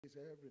It's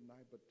every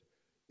night, but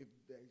if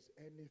there is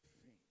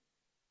anything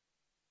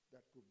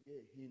that could be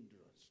a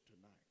hindrance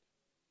tonight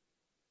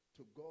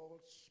to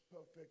God's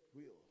perfect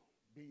will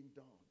being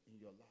done in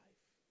your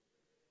life,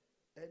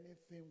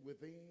 anything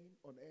within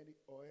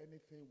or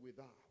anything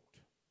without,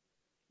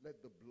 let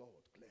the blood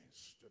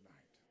cleanse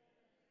tonight.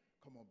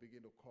 Come on,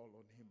 begin to call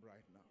on him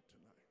right now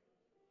tonight.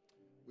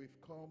 We've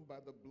come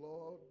by the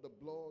blood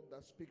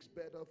that speaks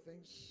better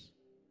things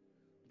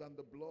than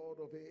the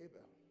blood of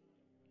Abel.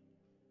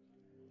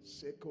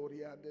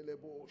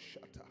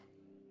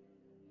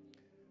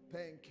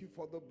 Thank you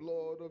for the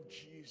blood of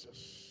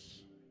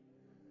Jesus.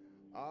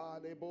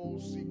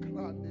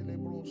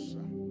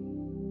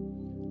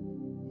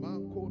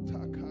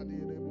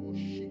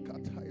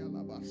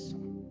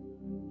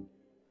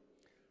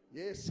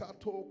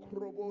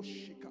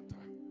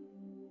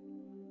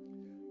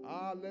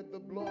 Let the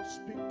blood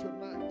speak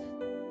tonight.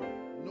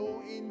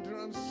 No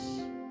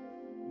hindrance,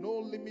 no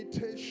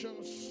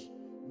limitations,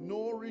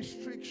 no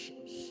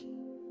restrictions.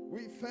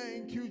 We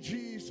thank you,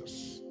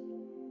 Jesus.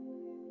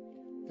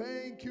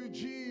 Thank you,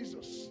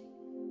 Jesus.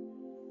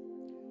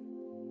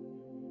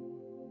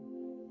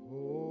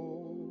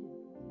 Oh,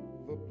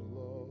 the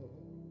blood of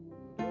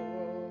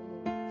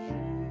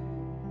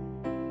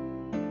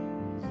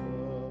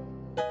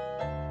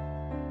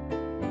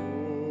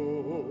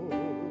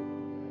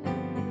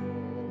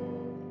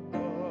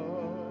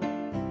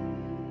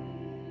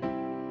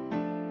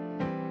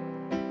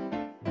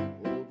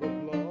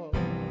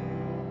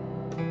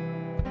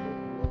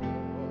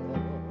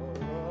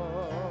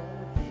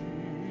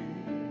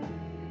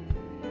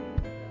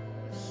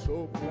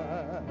so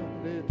glad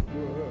it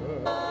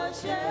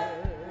was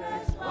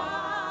as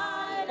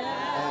white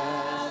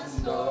as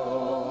snow.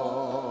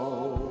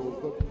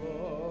 The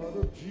blood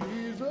of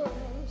Jesus.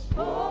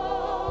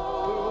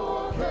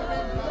 Oh, the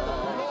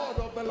blood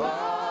of the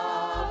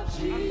Lamb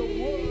and the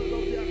word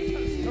of their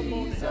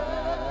testimony.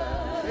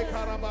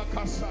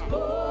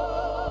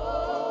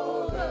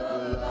 Oh, the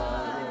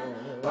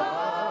blood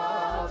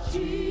of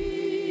Jesus.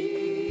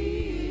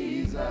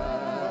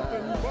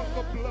 Nothing but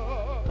the blood.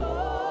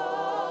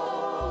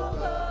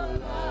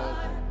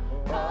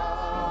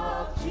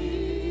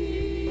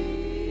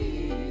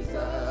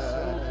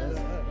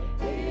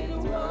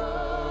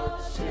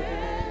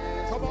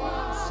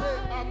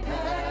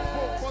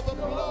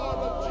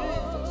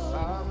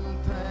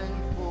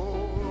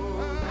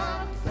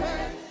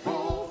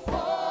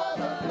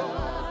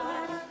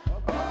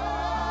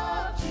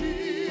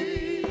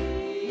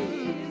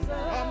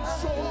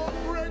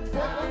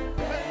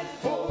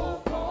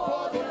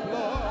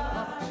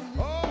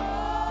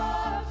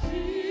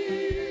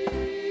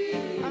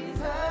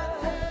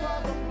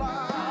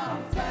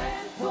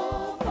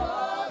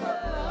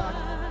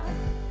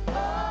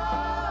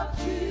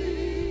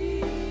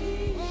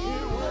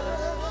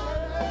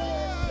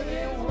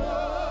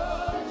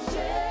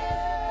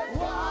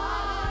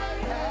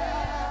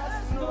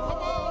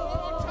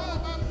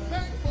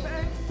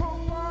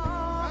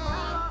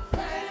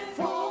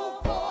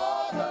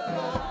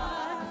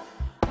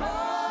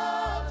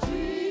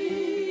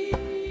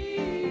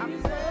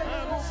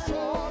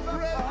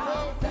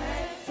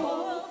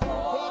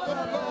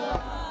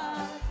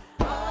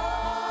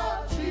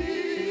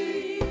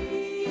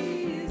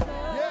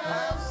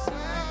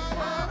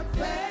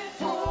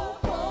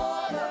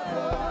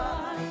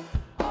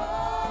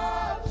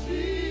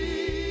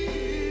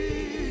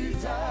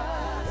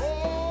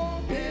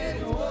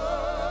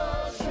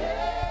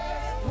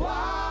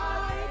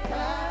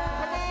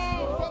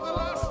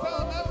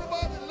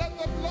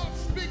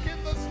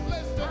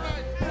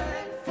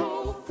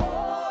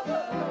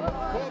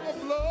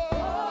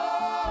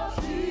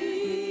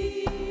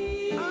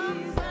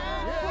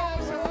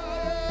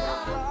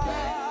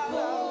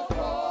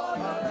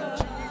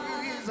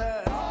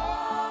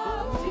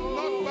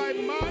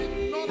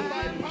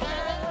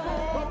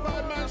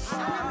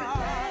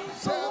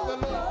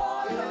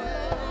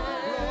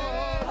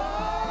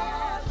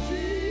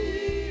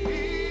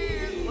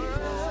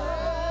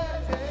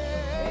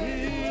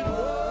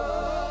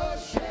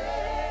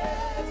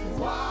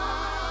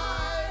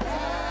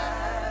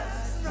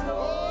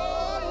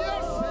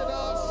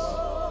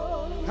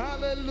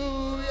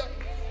 Hallelujah.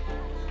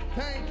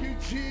 Thank you,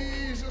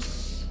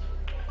 Jesus.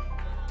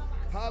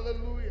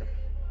 Hallelujah.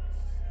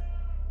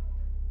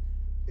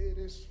 It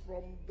is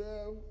from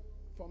there,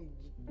 from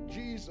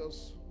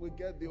Jesus, we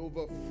get the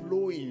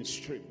overflowing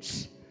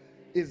streams.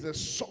 Is the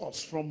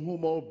source from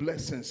whom all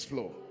blessings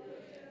flow.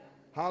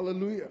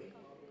 Hallelujah.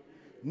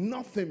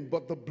 Nothing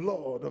but the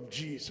blood of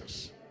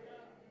Jesus.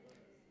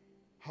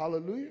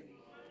 Hallelujah.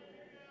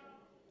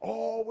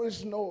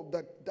 Always know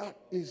that that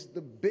is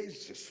the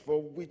basis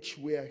for which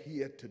we are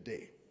here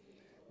today,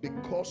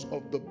 because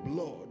of the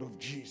blood of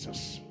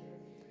Jesus.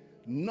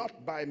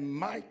 Not by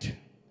might,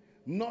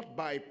 not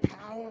by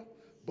power,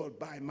 but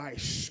by my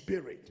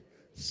spirit,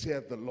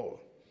 saith the Lord.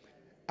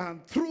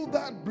 And through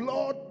that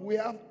blood we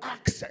have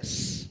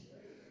access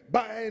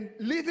by a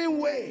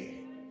living way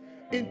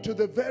into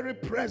the very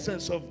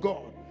presence of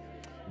God.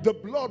 The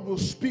blood will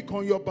speak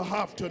on your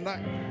behalf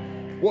tonight.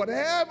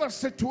 Whatever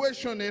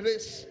situation it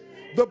is,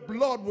 the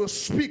blood will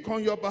speak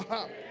on your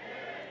behalf.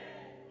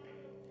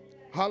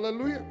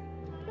 Hallelujah.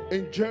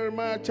 In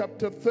Jeremiah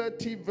chapter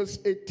 30, verse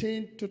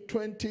 18 to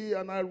 20,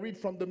 and I read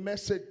from the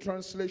Message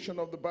translation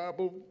of the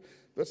Bible,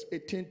 verse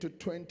 18 to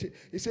 20.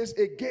 It says,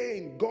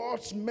 again,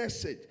 God's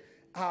message,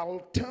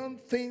 I'll turn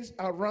things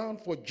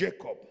around for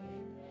Jacob.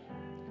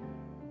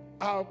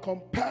 I'll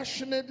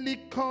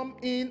compassionately come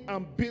in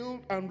and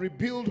build and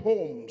rebuild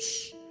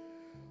homes.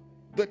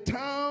 The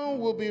town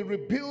will be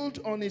rebuilt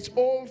on its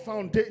old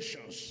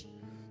foundations.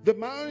 The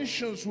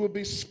mansions will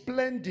be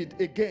splendid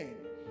again.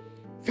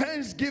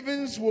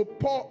 Thanksgivings will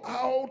pour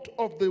out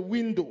of the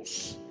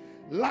windows.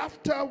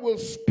 Laughter will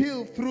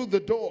spill through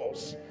the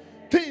doors.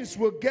 Things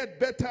will get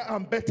better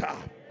and better.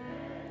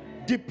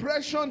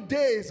 Depression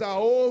days are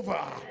over.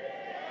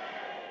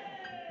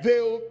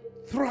 They'll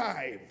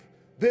thrive.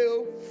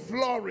 They'll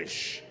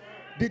flourish.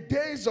 The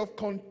days of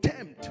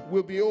contempt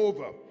will be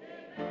over.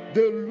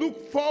 They'll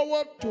look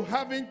forward to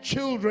having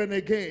children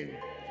again,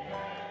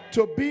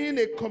 to being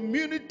a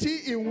community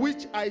in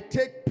which I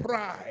take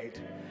pride.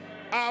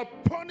 I'll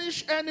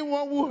punish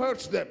anyone who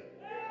hurts them.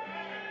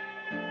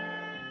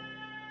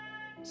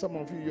 Some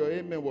of you, your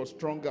amen was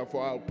stronger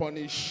for I'll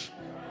punish.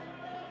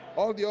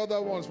 All the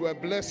other ones were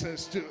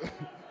blessings too.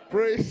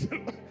 Praise the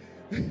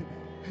Lord.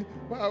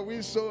 Why are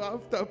we so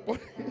after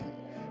punishing?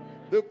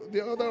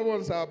 The other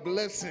ones are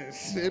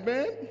blessings.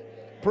 Amen.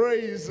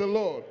 Praise the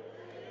Lord.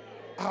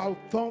 I'll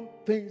turn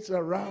things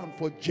around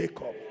for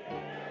Jacob.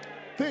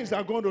 Things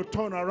are going to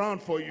turn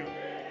around for you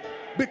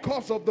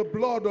because of the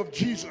blood of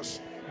Jesus,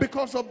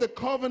 because of the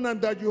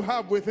covenant that you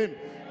have with him.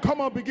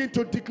 Come on, begin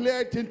to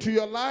declare it into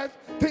your life.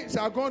 Things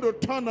are going to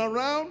turn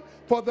around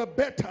for the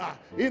better.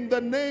 In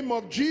the name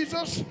of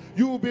Jesus,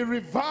 you will be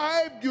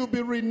revived, you will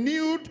be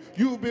renewed,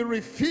 you will be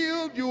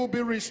refilled, you will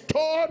be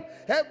restored.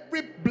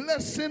 Every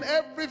blessing,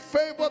 every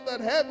favor that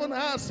heaven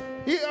has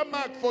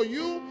earmarked for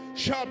you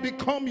shall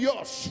become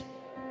yours.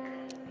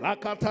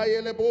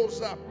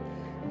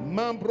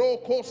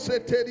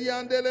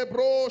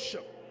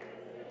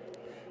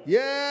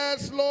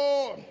 Yes,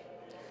 Lord.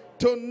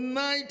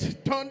 Tonight,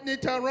 turn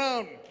it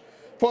around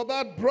for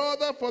that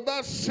brother, for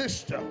that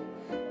sister.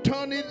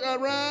 Turn it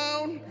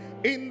around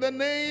in the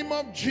name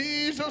of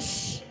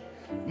Jesus.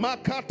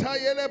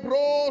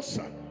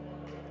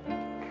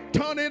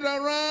 Turn it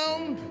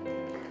around.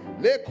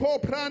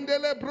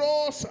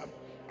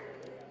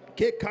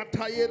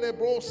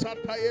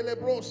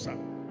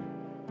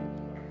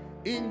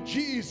 In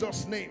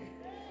Jesus' name.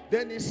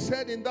 Then he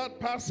said in that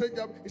passage,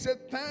 he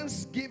said,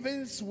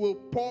 thanksgivings will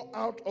pour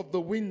out of the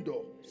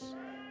windows.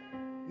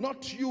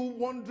 Not you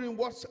wondering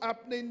what's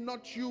happening,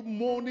 not you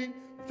mourning.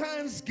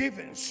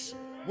 Thanksgivings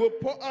will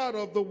pour out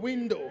of the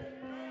window.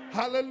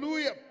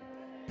 Hallelujah.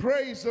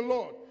 Praise the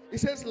Lord. He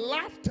says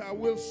laughter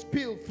will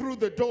spill through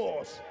the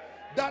doors.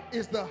 That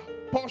is the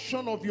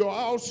portion of your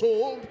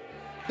household.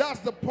 That's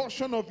the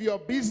portion of your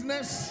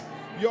business,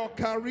 your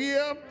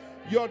career,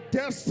 your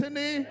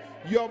destiny,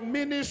 your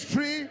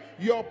ministry,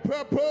 your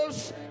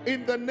purpose,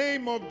 in the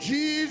name of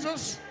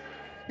Jesus.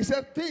 He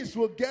said things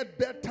will get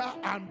better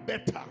and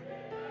better.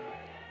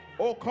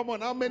 Oh, come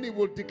on. How many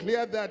will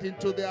declare that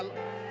into their life?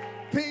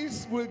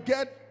 Things will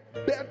get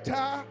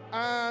better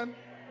and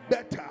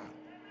better.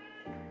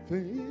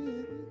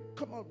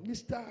 Come on,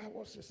 Mr.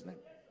 What's his name?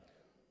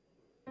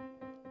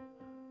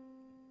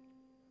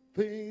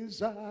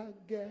 Things are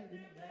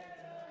getting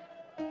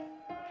better.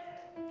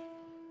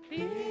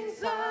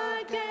 Things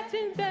are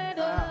getting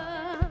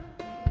better.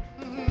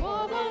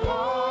 Oh, the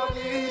Lord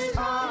is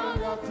on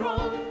the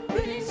throne.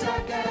 Things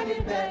are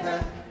getting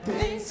better.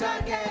 Things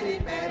are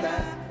getting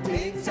better.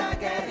 Things are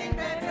getting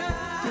better.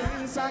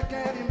 Things are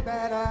getting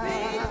better.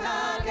 Things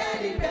are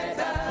getting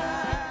better.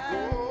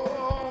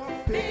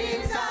 Oh,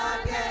 Things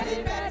are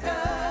getting better.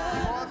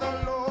 for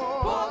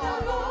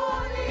the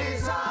Lord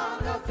is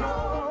on the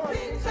throne.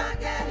 Things are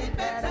getting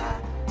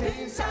better.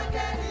 Things are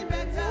getting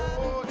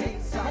better.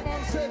 Things are Come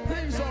on, say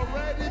things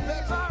already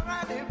better.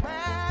 already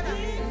better.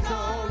 Things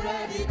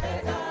already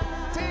better.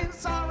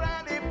 Things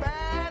already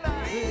better.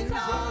 Things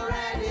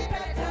already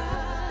better.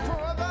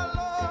 For the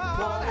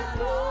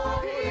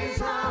Lord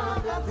is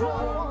on the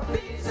throne.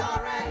 Things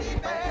already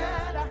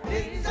better.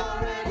 Things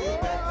already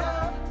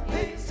better.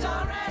 Things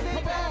already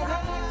better.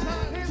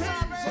 Things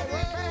already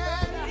better.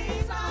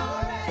 Things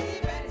already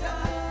better.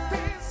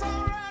 Things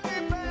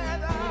already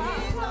better.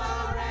 Things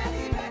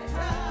already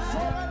better.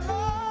 For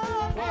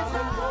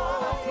the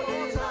Lord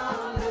is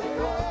on the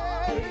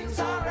throne. Things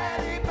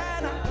already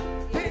better.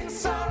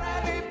 Things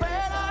already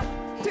better.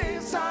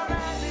 Things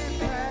already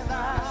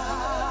better.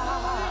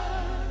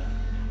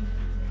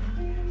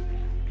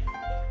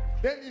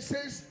 Then he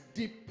says,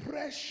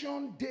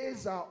 depression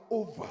days are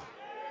over.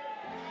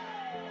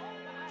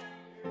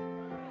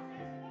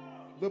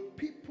 The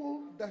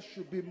people that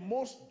should be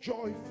most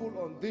joyful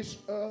on this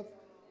earth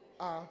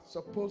are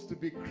supposed to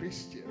be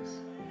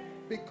Christians.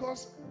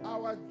 Because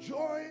our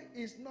joy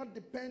is not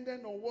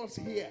dependent on what's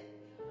here.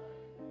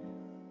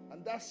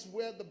 And that's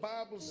where the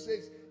Bible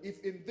says,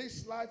 if in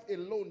this life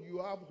alone you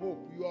have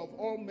hope, you are of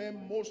all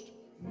men most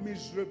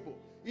miserable.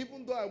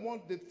 Even though I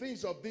want the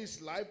things of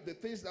this life, the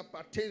things that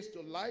pertains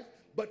to life,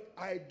 but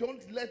I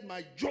don't let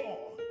my joy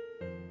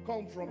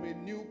come from a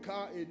new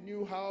car, a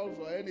new house,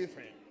 or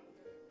anything.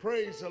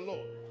 Praise the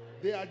Lord.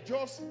 They are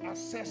just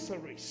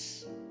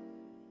accessories.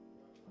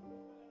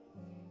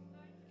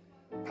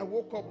 I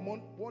woke up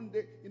one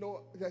day,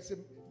 there's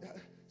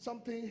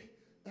something,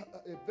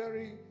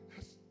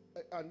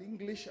 an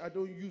English I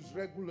don't use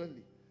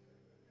regularly.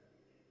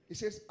 It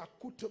says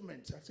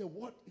accoutrements. I said,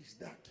 what is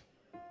that?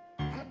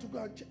 I had to go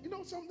and check.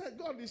 Sometimes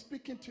God is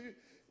speaking to you.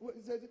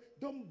 He says,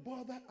 don't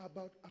bother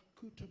about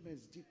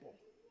accoutrements, Deepo.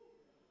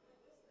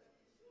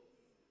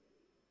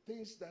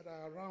 Things that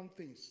are around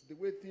things, the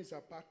way things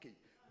are packaged.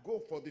 Go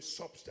for the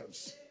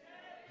substance.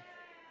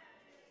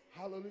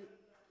 Hallelujah.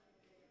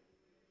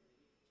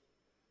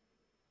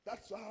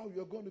 That's how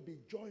you're going to be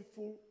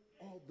joyful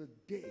all the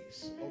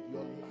days of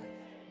your life.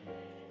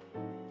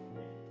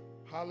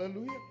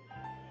 Hallelujah.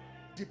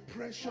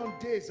 Depression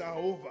days are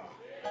over.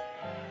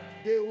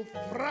 They will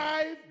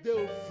thrive, they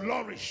will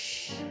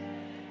flourish.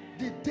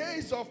 The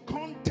days of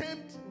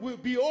contempt will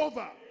be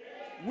over.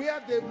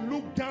 Where they've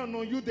looked down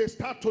on you, they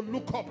start to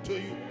look up to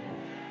you.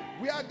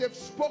 Where they've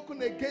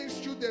spoken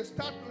against you, they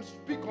start to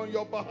speak on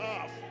your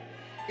behalf.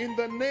 In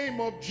the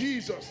name of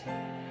Jesus.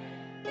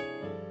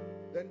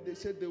 Then they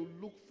said they will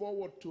look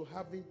forward to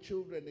having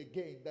children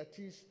again. That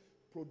is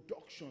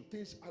production.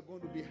 Things are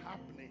going to be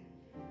happening.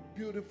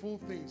 Beautiful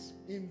things,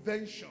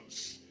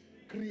 inventions,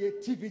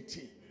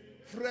 creativity,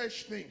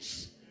 fresh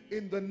things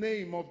in the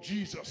name of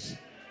Jesus.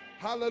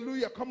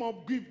 Hallelujah. Come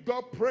on, give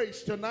God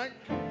praise tonight.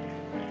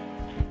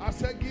 I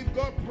said give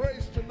God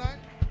praise tonight.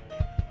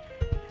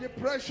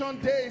 Depression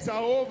days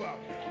are over.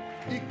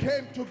 He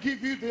came to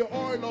give you the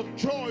oil of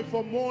joy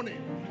for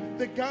mourning,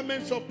 the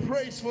garments of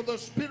praise for the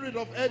spirit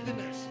of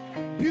heaviness,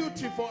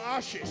 beauty for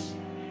ashes.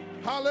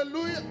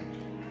 Hallelujah.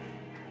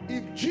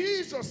 If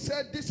Jesus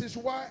said this is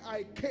why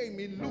I came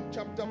in Luke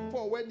chapter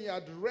 4 when he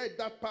had read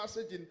that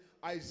passage in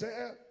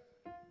Isaiah,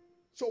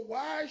 so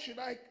why should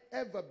I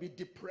ever be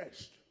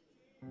depressed?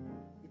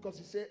 Because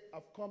he said,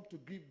 I've come to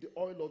give the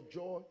oil of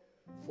joy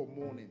for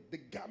mourning, the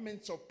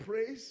garments of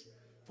praise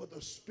for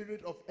the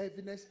spirit of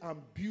heaviness,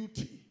 and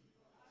beauty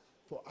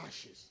for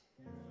ashes.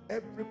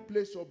 Every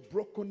place of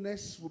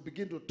brokenness will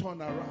begin to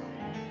turn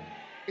around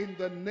in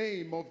the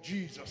name of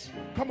Jesus.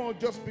 Come on,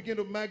 just begin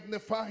to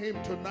magnify him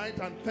tonight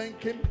and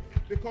thank him,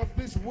 because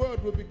this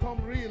word will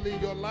become real in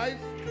your life.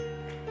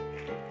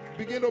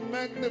 Begin to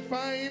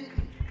magnify him.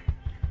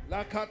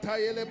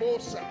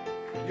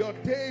 Your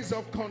days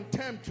of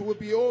contempt will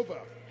be over.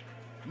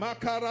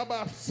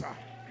 Makarabasa.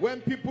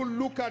 When people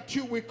look at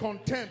you with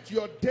contempt,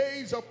 your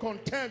days of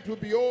contempt will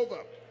be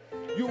over.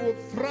 You will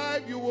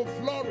thrive, you will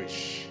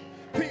flourish.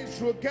 Things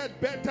will get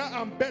better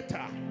and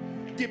better.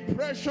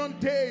 Depression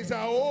days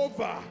are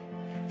over.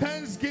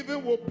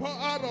 Thanksgiving will pour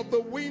out of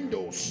the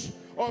windows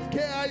of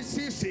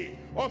KICC,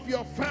 of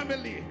your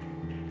family.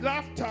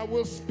 Laughter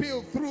will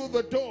spill through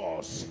the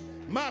doors.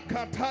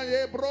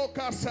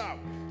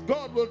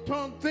 God will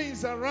turn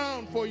things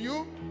around for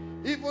you,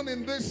 even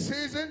in this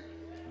season,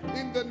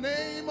 in the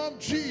name of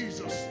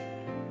Jesus.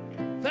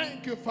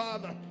 Thank you,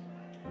 Father.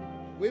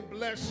 We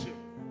bless you.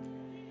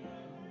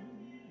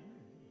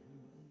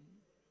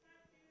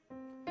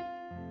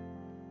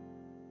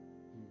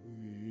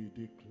 We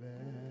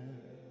declare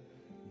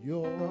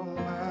your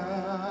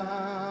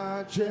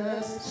majesty.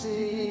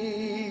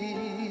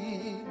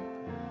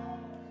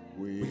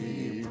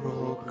 We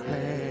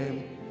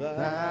proclaim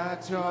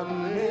that your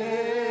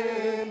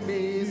name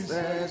is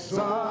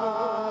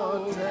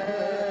exalted.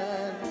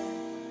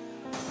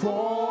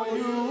 For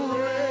you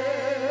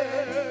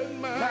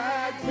reign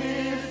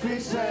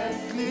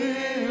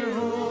magnificently,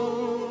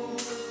 rule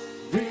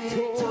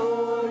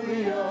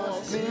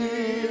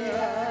victoriously,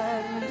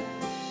 and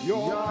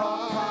your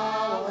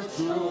power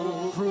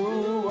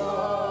through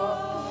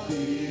all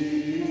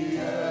the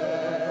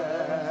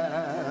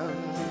earth.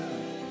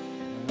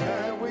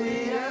 And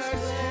we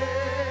exclaim,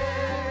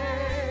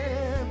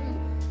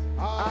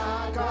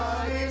 our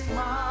God is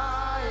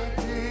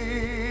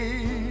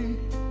mighty.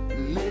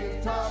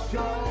 Lift up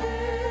your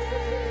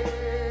name,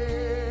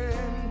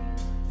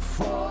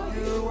 for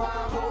you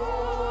are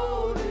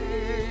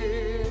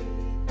holy.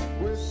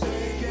 We're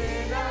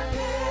singing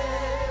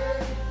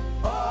again,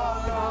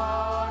 all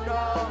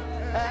honor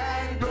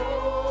and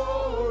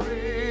glory.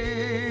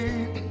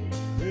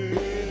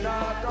 In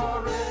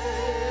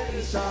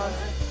adoration,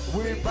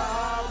 we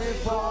bow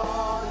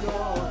before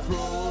your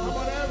throne.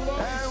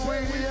 And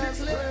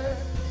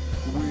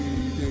we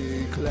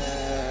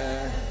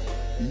declare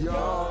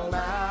your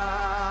majesty.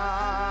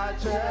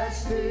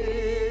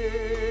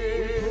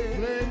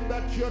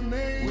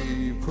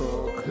 We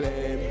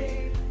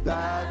proclaim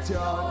that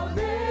your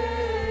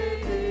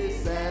name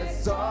is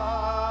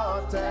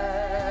exalted.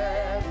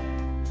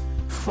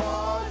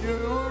 For you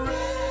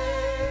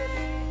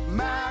reign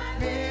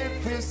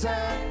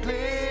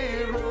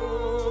magnificently,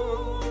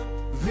 rule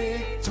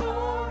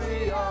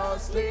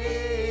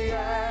victoriously,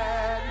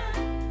 and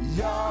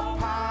your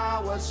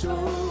power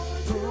shows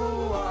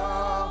through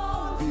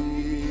all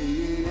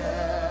the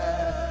earth.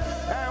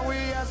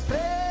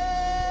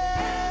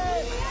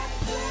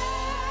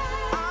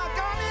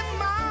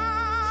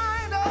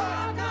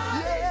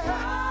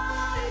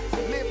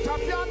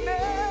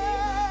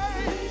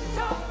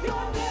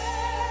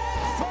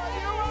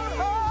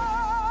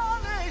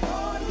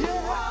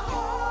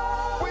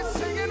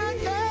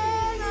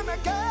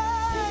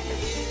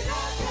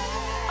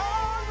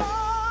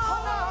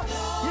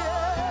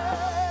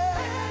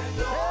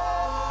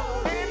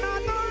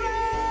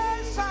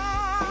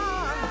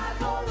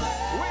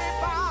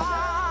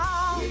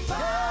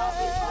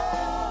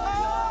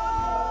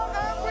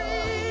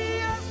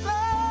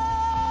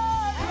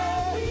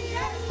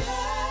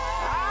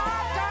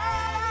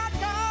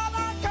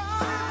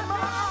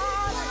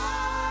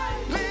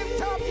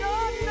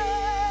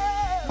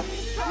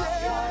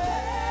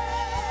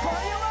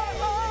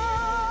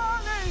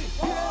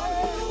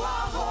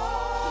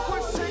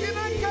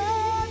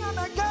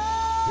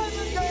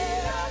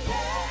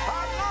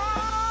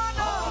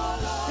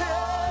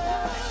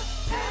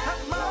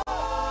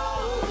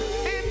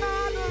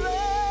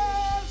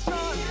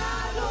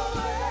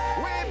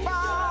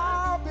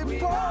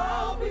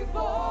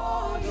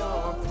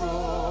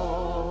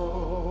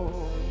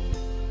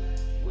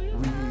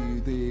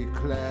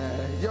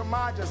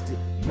 majesty,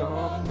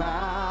 your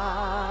majesty.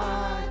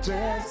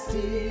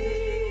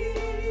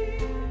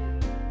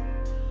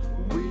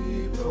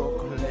 We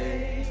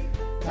proclaim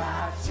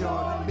that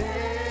your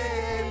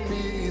name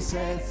is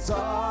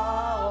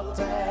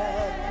exalted.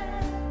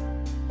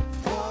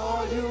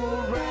 For you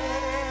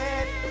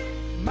reign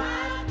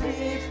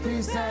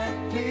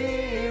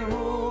magnificently,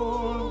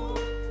 rule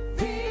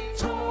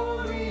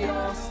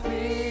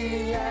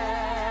victoriously,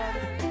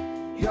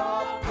 and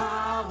your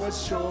power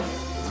shown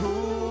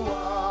through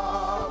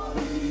all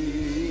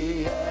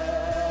the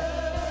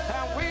earth.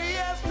 And we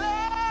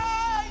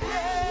stand,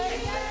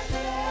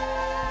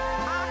 I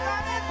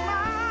got it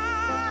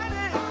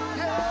mighty,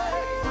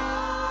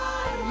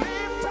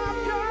 lift up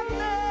your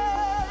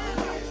name,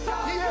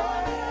 for you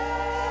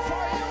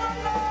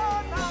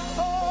alone are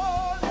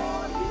holy.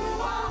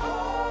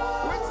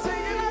 We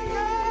sing it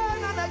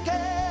again and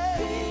again.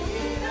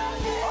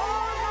 Oh,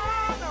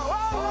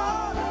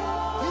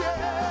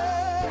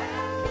 yeah.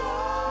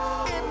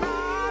 In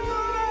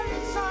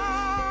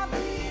adoration,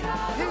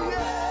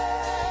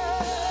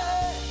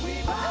 we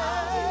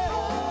bow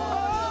before.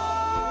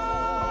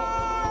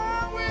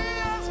 We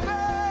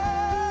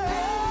stand.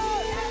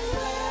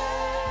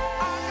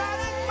 I got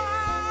it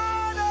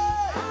mighty.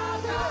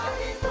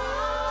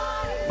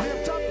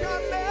 Lift up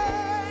your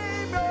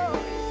name,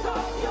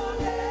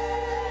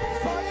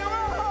 for you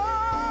are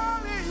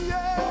holy,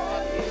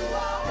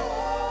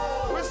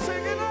 We're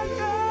singing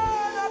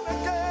again and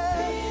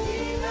again.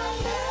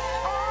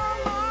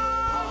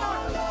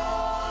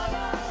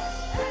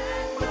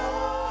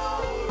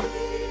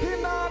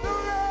 In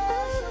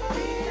adoration,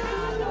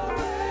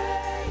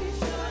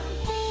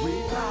 we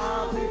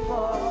bow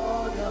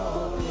before you.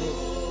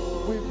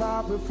 We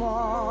bow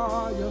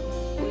before you.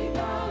 We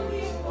bow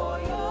before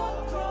your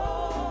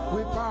throne.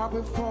 We bow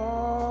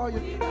before you.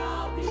 We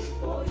bow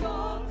before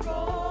your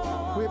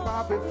throne. We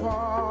bow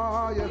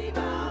before you.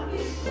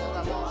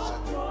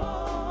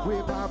 We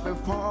bow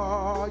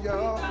before you.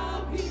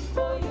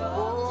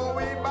 Oh,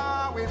 we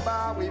bow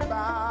before you. We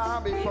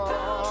bow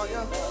before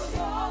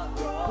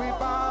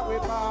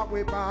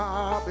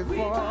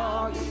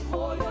you.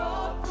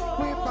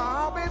 We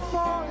bow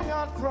before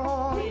your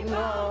throne,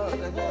 Lord.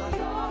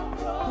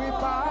 We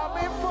bow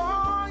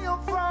before your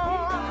throne. We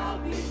bow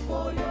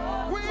before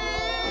you. We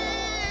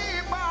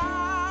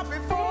bow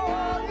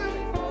before.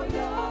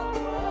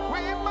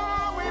 We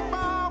bow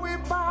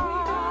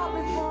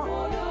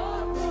before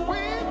you.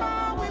 We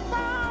bow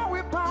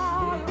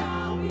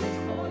before you.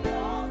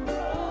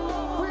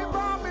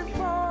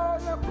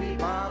 We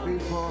bow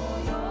before.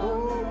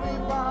 Oh, we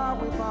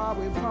bow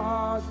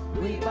before.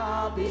 We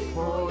bow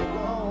before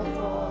your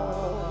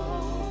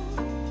throne.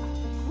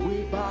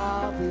 We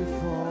bow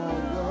before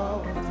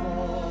your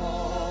throne.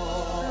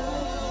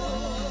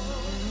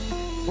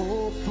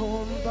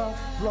 Open the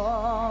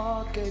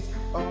floodgates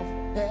of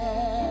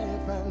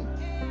heaven.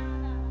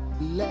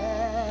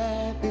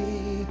 Let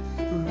it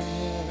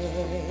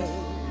rain.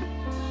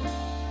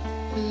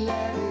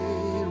 Let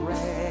it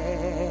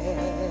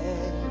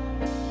rain.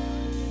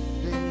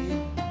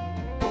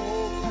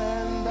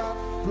 Open the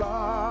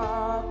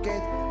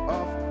floodgates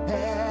of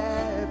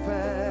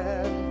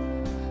heaven.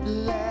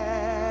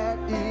 Let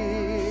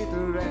it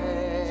rain.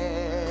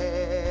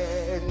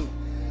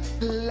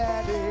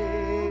 Let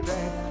it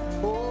rain.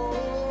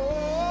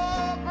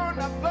 Open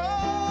the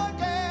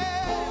floodgates.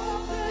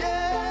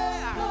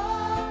 Yeah.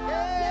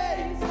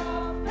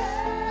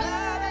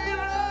 Let it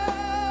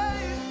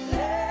rain.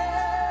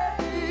 Let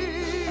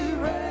it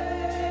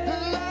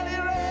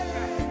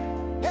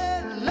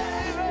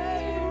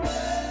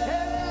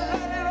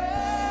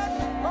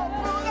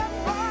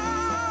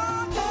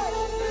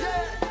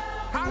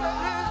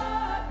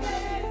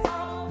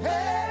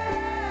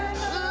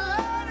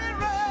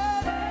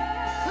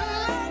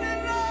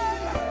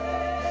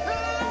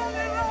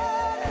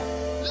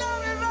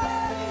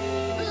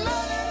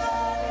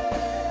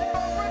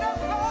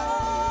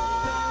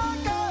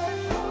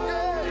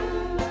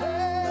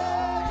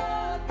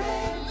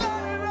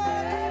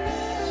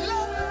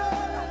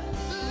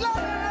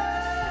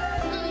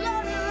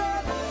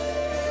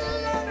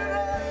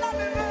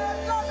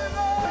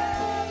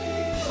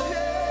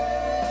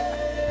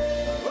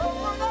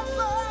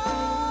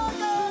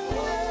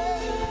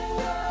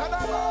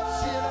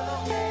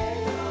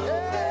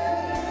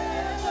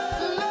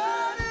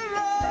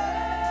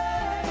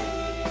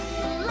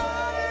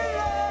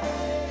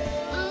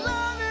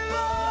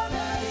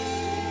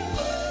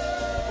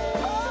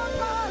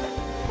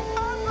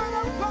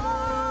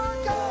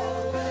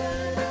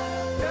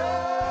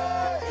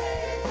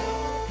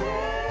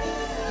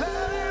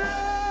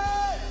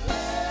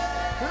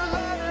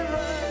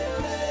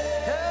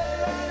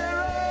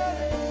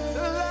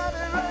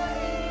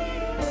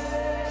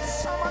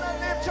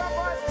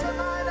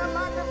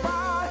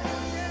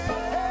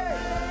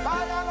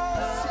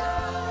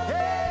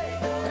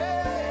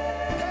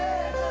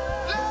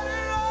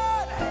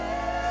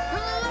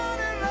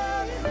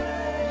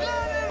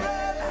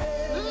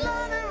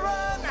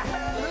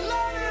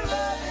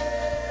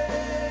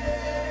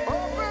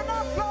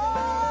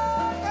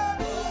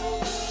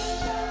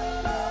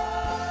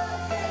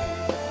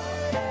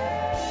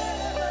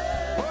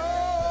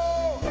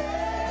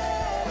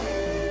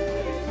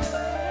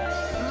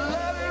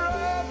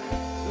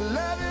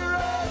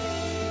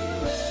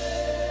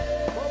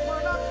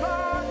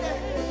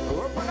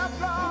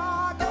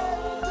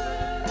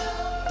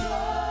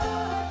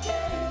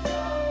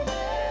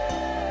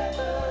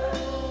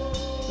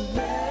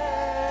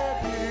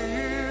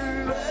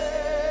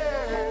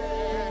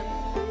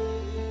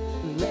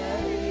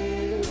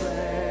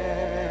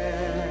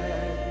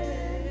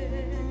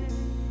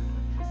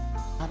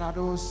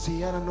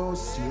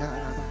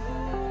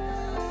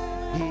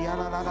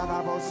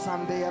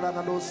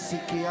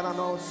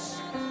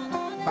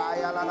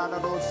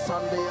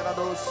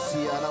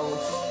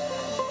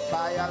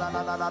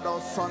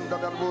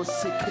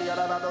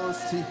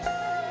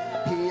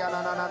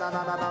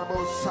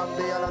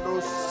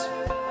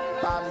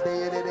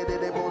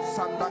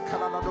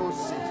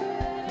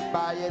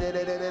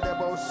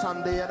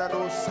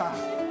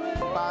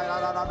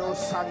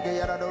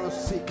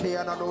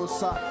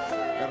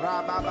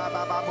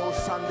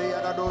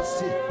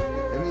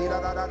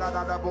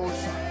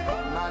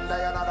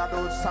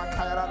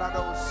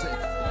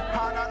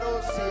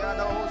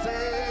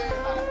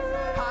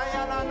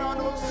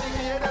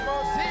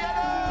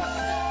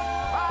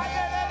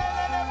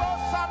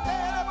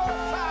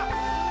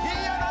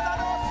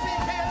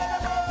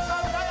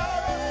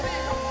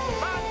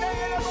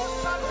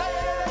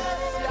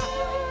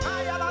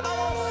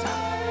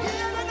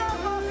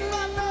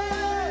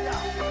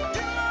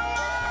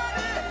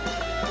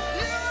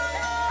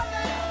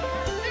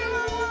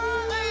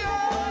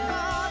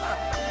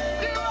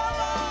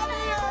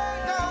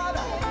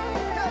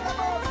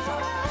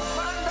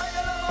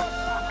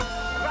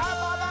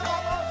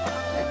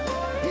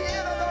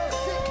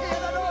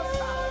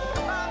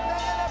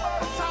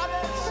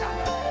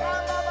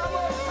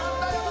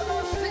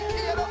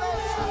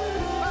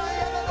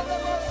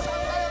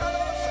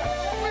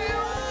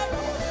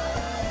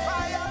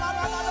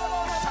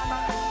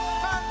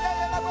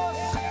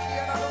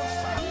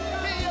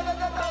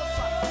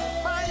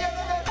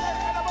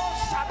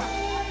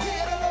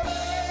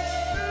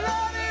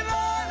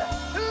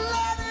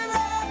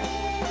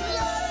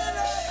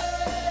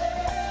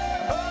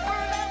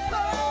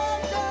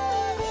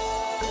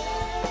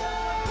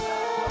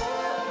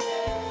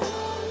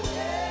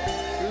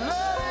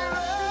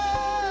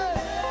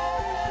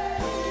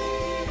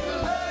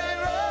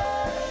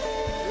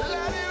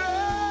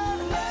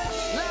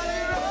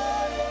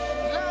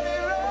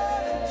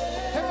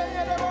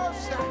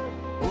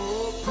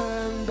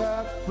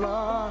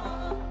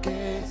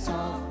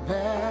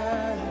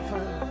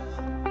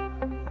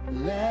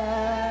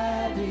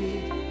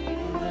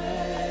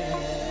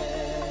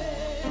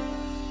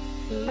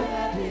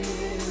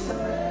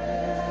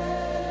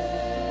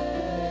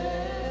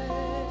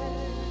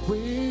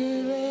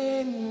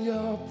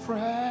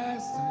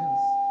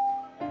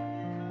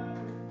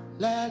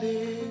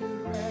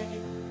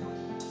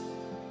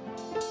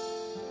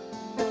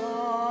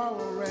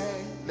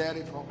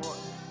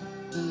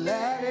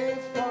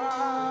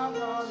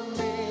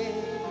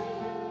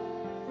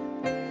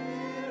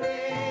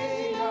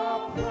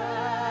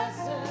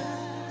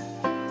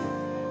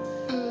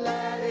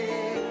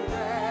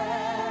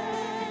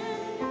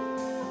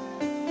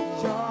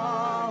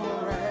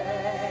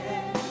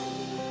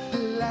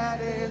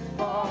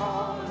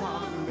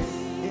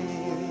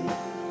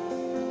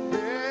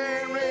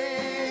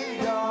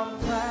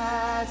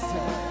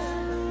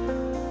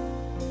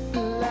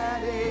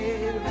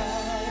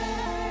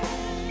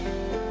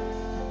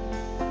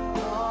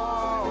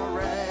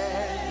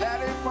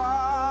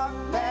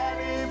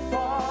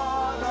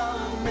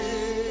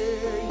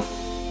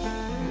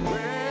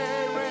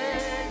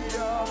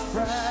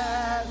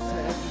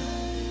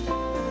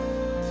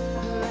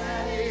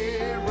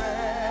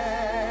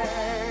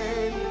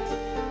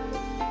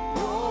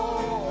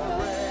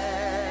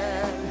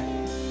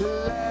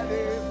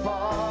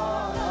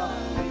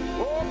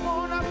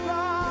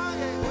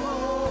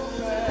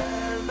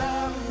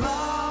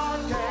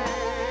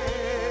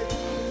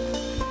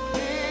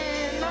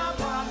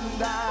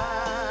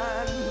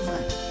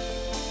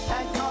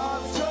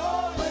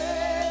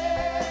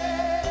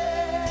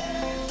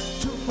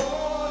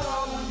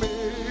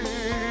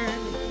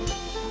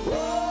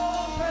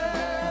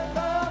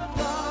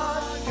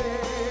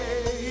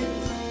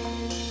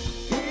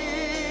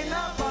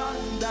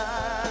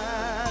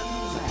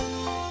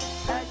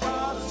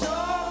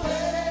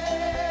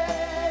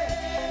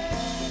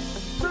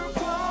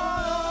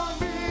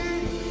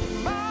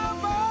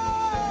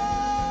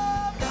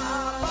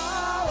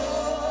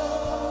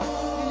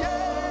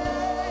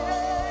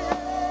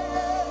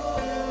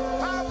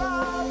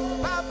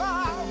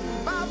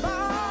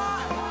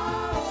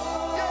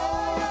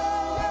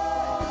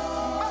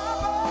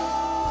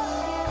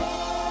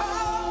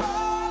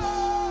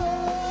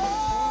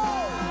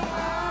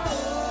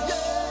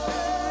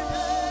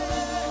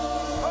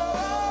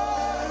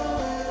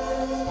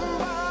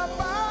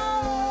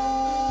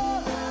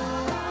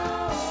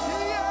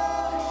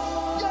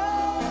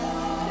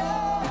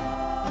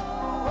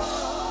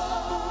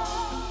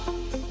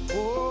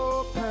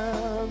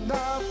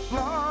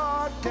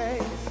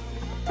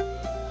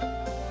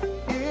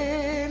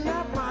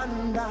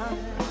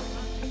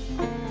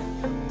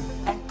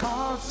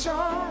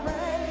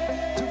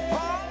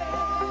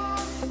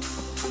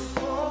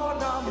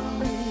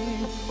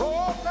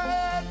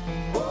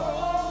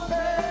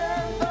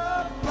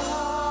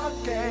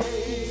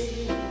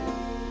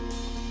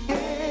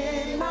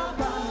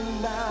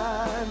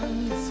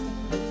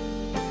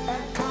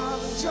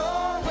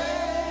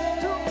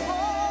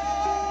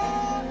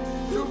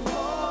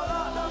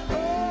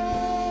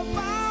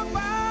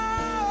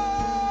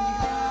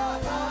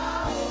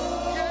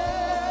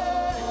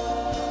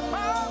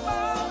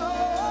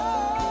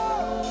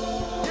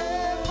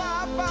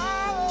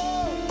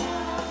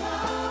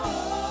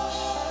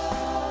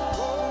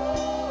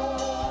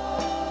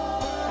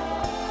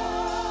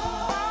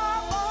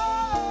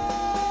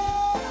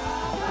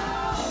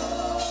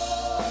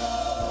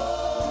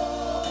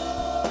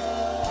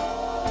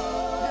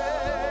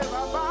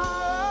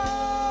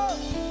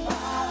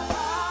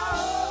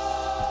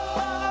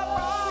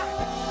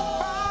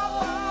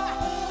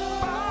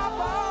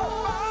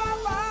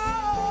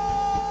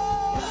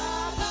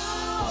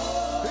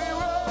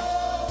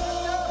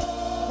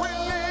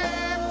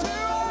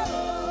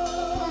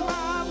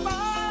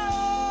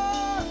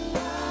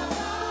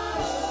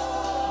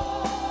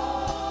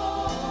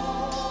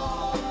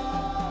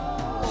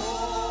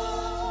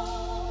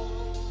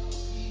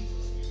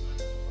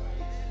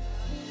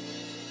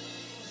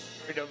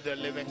of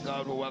the living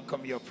God, we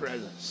welcome your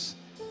presence.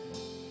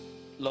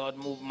 Lord,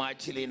 move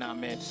mightily in our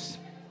midst.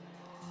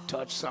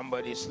 Touch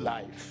somebody's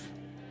life.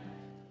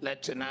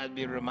 Let tonight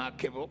be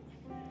remarkable.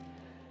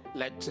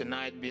 Let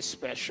tonight be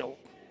special.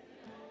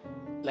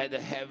 Let the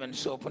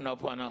heavens open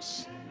up on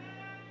us.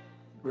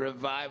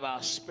 Revive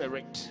our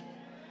spirit.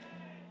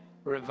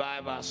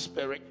 Revive our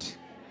spirit.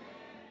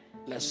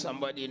 Let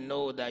somebody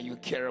know that you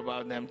care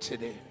about them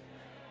today.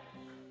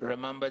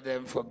 Remember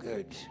them for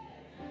good.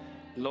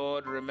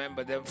 Lord,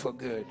 remember them for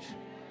good.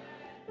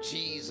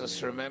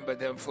 Jesus, remember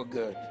them for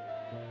good.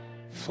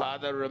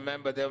 Father,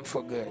 remember them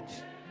for good.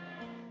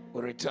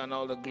 We return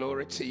all the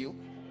glory to you,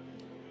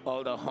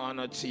 all the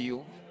honor to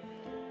you,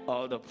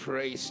 all the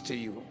praise to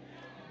you,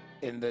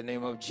 in the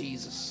name of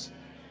Jesus.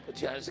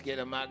 Put your hands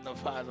together,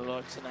 magnify the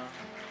Lord tonight.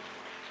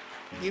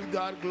 Give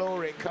God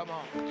glory, come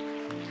on.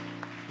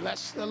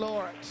 Bless the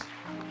Lord.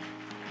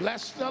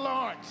 Bless the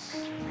Lord.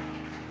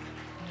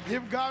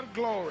 Give God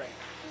glory.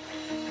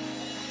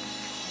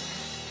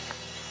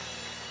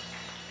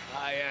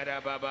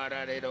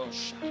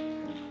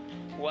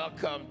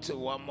 Welcome to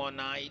one more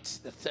night,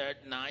 the third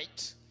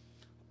night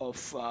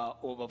of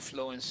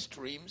Overflowing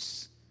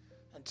Streams.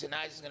 And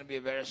tonight is going to be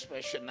a very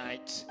special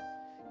night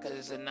because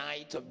it's a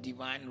night of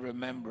divine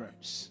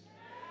remembrance.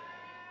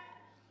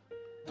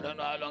 I don't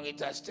know how long it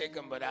has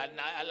taken, but I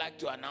like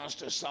to announce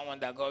to someone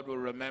that God will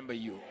remember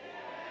you.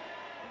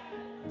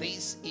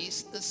 This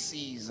is the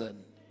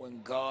season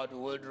when God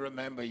will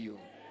remember you.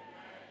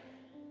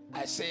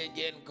 I say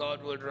again,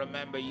 God will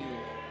remember you.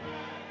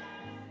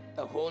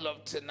 The whole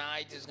of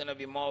tonight is going to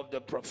be more of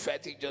the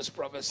prophetic, just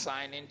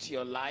prophesying into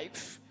your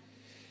life.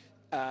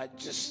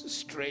 Just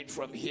straight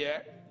from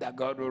here, that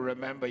God will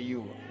remember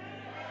you.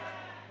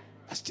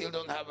 I still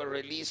don't have a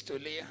release to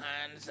lay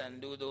hands and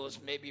do those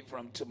maybe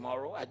from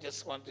tomorrow. I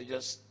just want to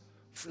just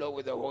flow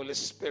with the Holy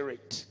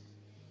Spirit.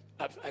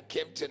 I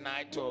came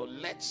tonight to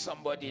let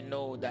somebody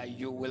know that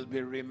you will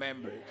be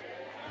remembered.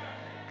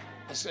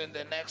 And so in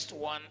the next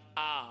 1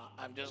 hour,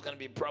 I'm just going to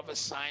be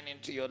prophesying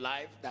into your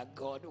life that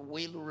God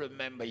will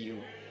remember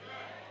you.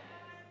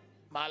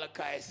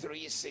 Malachi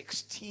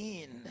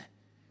 3:16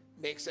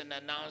 makes an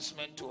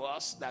announcement to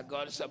us that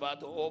God is about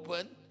to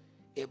open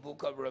a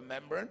book of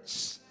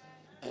remembrance,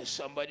 and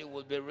somebody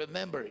will be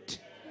remembered.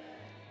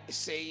 It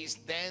says,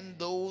 then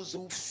those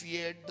who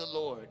feared the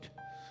Lord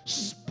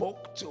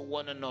spoke to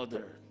one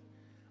another,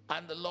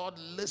 and the Lord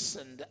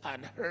listened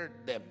and heard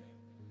them.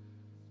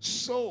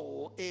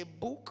 So a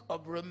book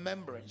of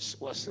remembrance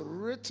was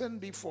written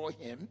before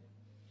him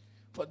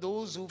for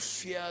those who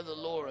fear the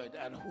Lord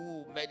and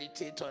who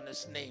meditate on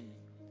his name.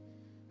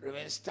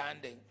 Remain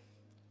standing.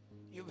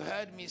 You've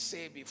heard me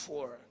say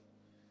before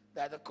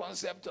that the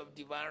concept of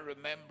divine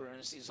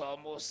remembrance is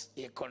almost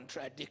a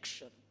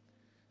contradiction,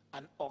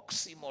 an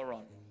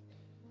oxymoron.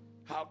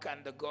 How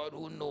can the God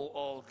who knows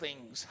all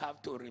things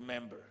have to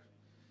remember?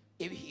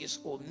 If he is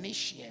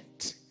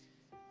omniscient,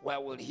 why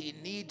will he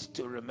need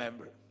to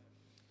remember?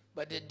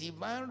 But the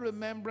divine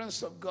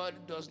remembrance of God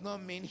does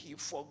not mean he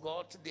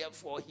forgot,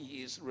 therefore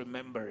he is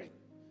remembering.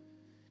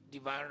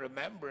 Divine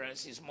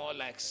remembrance is more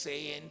like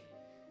saying,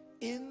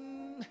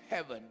 in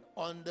heaven,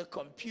 on the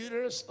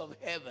computers of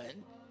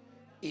heaven,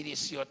 it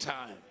is your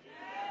time.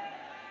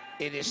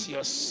 It is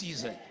your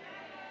season.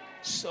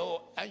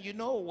 So, and you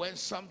know when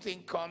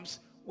something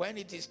comes, when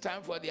it is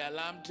time for the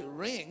alarm to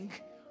ring,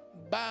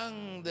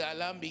 bang, the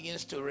alarm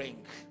begins to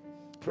ring.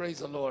 Praise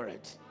the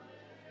Lord.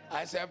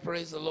 I said,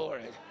 praise the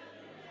Lord.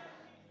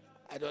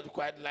 I don't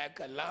quite like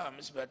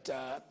alarms, but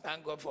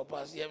thank God for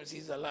Pastor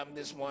MC's alarm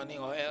this morning,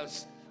 or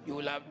else you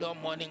will have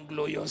done morning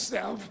glow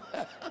yourself.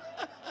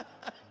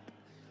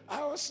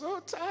 I was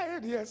so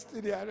tired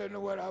yesterday. I don't know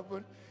what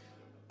happened.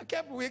 I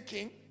kept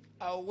waking.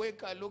 I'll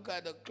wake, I look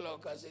at the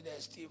clock, I say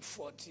there's still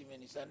 40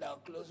 minutes, and I'll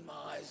close my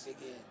eyes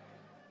again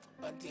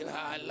until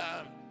her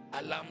alarm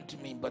alarmed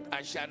me, but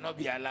I shall not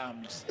be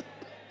alarmed.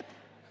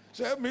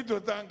 So help me to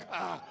thank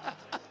her.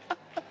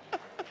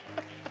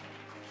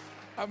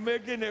 I'm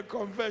making a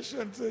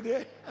confession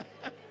today.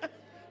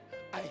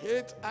 I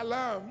hate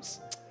alarms,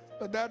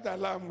 but that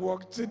alarm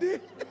worked today.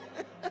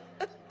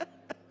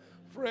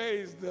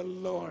 Praise the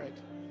Lord.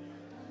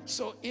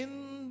 So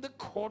in the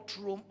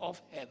courtroom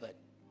of heaven,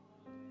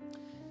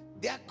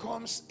 there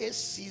comes a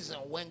season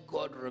when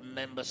God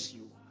remembers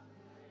you.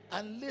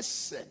 And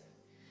listen,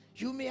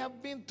 you may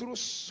have been through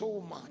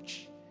so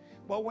much,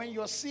 but when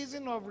your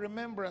season of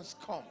remembrance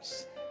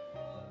comes,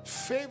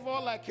 favor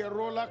like a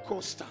roller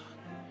coaster.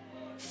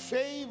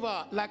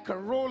 Favor like a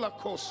roller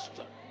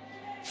coaster.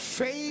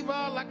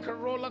 Favor like a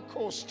roller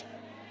coaster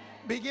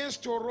begins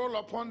to roll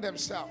upon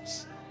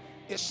themselves.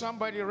 Is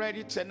somebody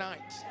ready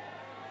tonight?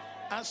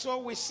 And so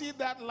we see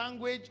that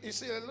language. You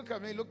see, look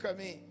at me, look at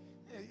me.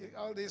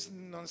 All this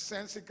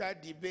nonsensical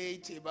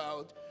debate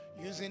about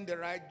using the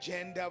right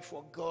gender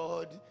for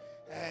God,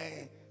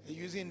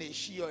 using a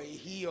she or a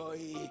he or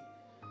a...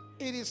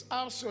 It is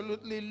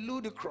absolutely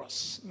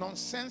ludicrous,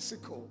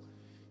 nonsensical.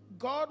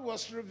 God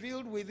was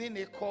revealed within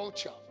a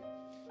culture.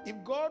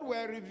 If God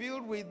were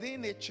revealed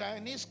within a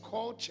Chinese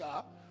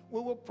culture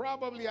we will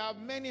probably have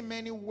many,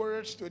 many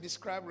words to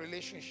describe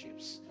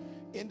relationships.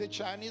 In the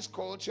Chinese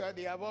culture,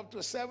 they have up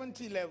to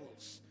 70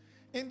 levels.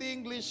 In the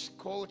English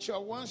culture,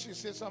 once you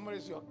say somebody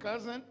is your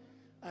cousin,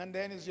 and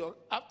then is your,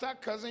 after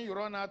cousin, you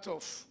run out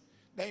of,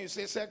 then you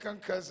say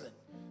second cousin,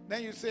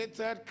 then you say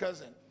third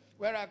cousin.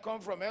 Where I come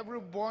from, every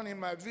born in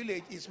my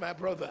village is my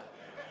brother.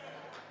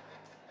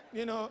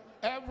 You know,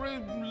 every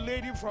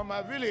lady from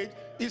my village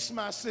is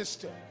my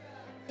sister.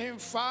 In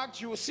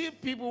fact, you see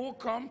people who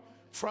come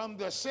from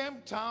the same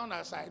town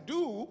as I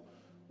do,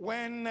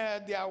 when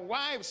their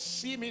wives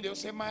see me, they'll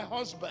say, my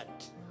husband.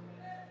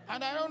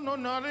 And I don't know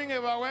nothing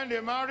about when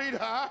they married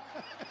her.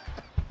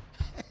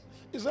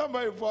 Is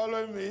somebody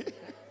following me?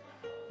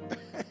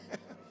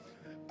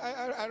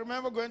 I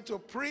remember going to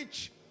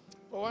preach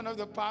for one of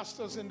the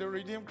pastors in the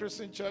Redeemed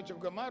Christian Church of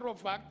God. Matter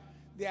of fact,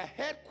 their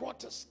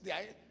headquarters,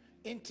 their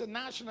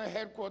international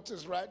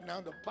headquarters right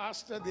now, the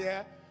pastor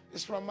there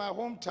is from my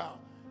hometown.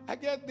 I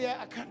get there,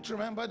 I can't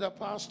remember the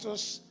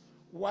pastor's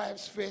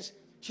wife's face.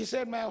 She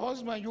said, my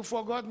husband, you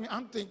forgot me.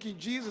 I'm thinking,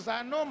 Jesus,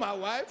 I know my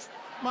wife.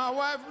 My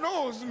wife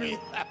knows me.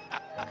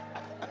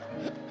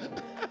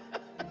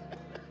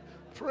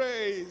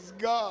 Praise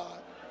God.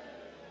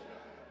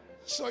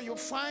 So you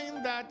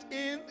find that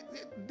in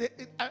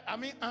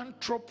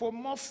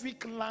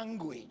anthropomorphic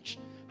language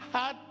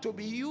had to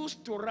be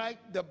used to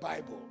write the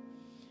Bible.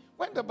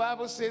 When the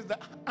Bible says the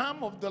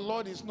arm of the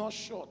Lord is not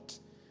short,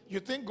 you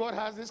think God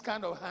has this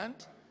kind of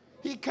hand?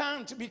 He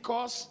can't,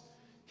 because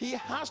he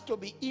has to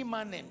be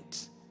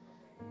immanent.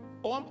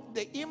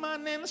 The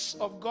immanence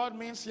of God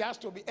means he has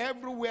to be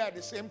everywhere at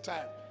the same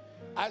time.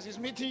 As he's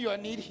meeting your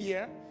need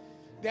here,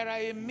 there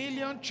are 1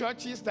 million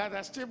churches that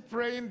are still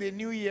praying the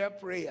New Year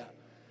prayer.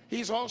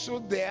 He's also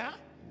there.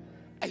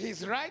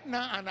 He's right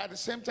now and at the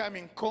same time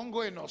in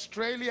Congo, in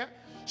Australia.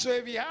 So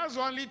if he has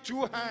only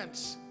 2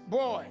 hands,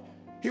 boy,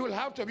 he will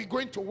have to be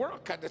going to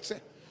work at the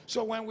same.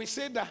 So when we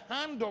say the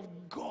hand of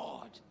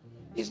God,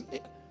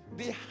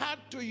 they had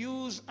to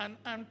use an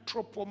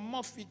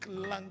anthropomorphic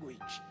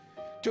language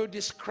to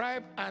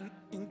describe an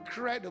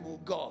incredible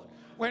God.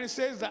 When it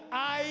says the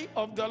eye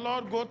of the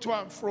Lord go to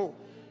and fro,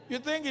 you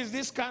think it's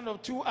this kind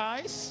of 2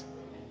 eyes?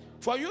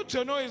 For you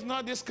to know it's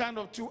not this kind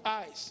of 2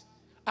 eyes.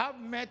 I've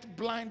met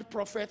blind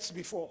prophets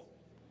before.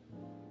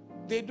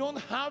 They don't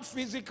have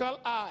physical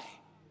eye.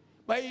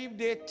 But if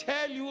they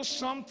tell you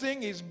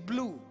something is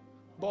blue,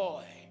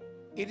 boy,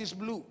 it is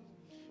blue.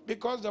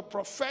 Because the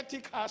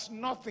prophetic has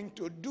nothing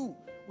to do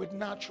with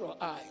natural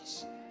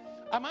eyes.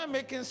 Am I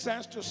making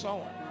sense to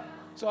someone?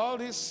 So all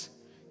this,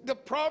 the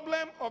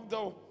problem of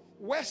the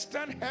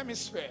Western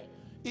Hemisphere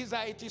is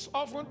that it is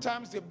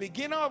oftentimes the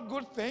beginner of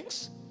good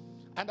things,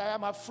 and I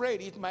am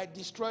afraid it might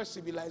destroy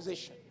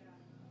civilization.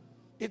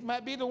 It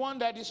might be the one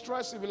that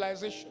destroys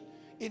civilization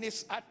in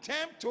its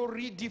attempt to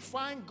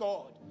redefine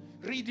God,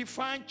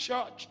 redefine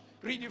church,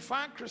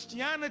 redefine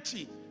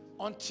Christianity,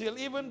 until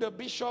even the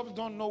bishops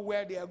don't know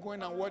where they are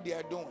going and what they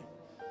are doing.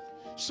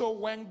 So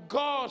when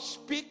God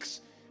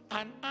speaks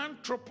an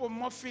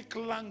anthropomorphic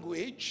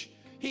language,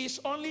 he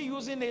is only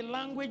using a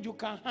language you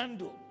can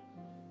handle.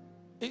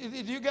 Do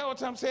you get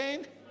what I'm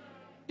saying?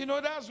 You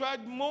know, that's why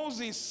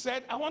Moses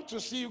said, I want to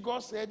see you.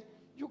 God said,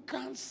 you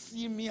can't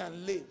see me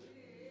and live,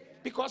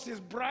 because it's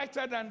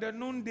brighter than the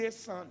noonday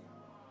sun.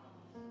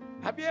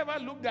 Have you ever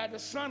looked at the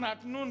sun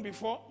at noon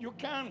before? You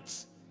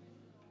can't.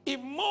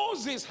 If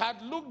Moses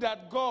had looked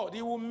at God,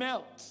 he would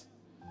melt.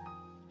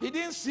 He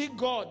didn't see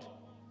God.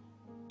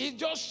 He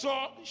just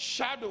saw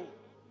shadow.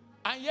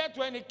 And yet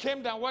when he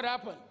came down, what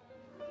happened?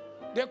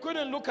 They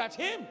couldn't look at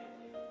him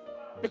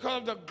because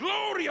of the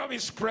glory of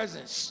his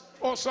presence.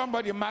 Oh,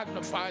 somebody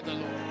magnify the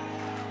Lord.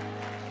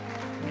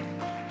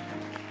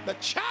 The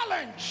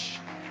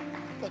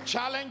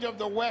challenge of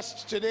the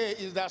West today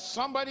is that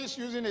somebody's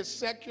using a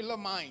secular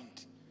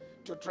mind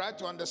to try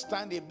to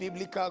understand a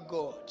biblical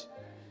God.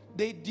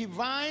 The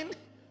divine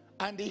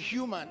and the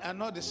human are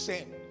not the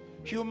same.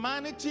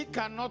 Humanity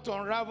cannot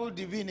unravel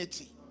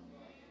divinity,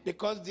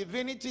 because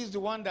divinity is the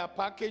one that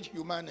packaged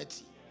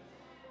humanity.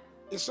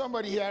 Is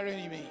somebody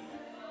hearing me?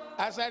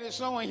 I said, is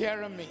someone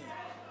hearing me?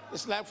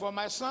 It's like for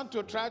my son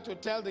to try to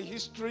tell the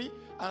history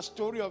and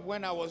story of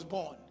when I was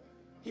born.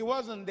 He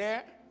wasn't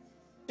there.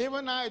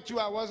 Even I too,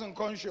 I wasn't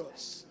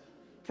conscious.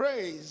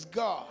 Praise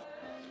God.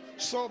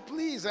 So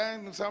please,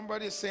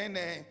 somebody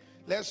saying,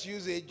 let's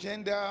use a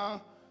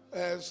gender,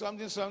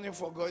 something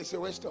for God. It's a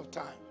waste of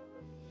time.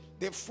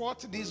 They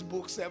fought this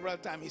book several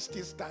times. It's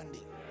still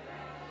standing.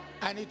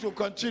 And it will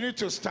continue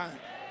to stand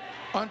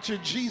until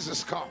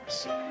Jesus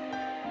comes.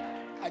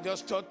 I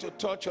just thought to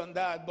touch on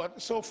that.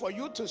 But so for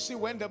you to see,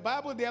 when the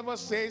Bible ever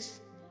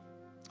says,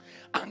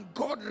 and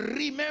God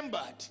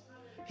remembered,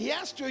 he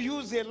has to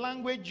use a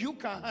language you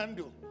can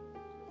handle.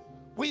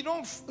 We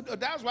don't,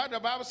 that's why the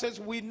Bible says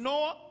we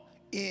know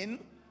in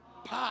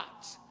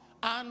parts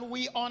and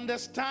we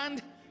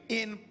understand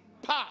in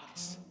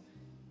parts.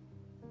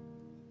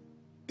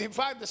 In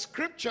fact, the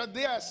scripture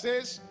there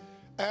says,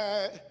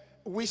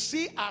 we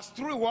see as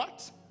through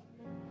what?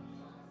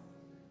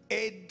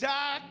 A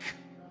dark,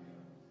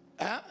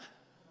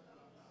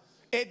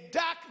 A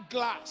dark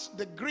glass,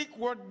 the Greek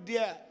word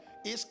there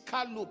is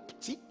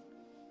kalupti,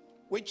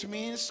 which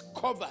means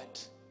covered.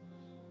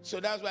 So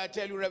that's why I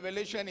tell you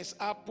Revelation is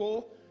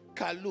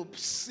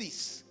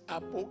apokalupsis,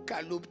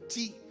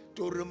 apokalupti,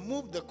 to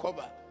remove the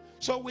cover.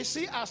 So we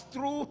see as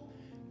through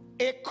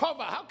a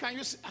cover. How can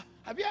you see?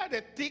 Have you had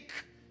a thick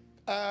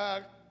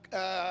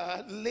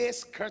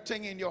lace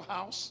curtain in your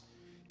house?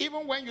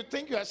 Even when you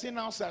think you are seeing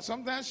outside,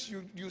 sometimes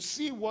you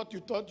see what you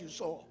thought you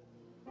saw.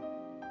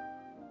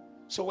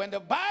 So when the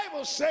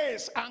Bible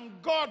says,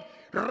 and God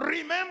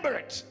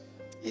remembered,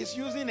 it's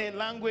using a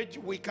language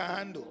we can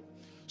handle.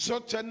 So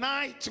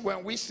tonight,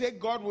 when we say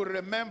God will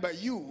remember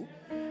you,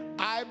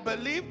 I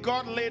believe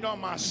God laid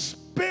on my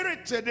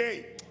spirit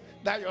today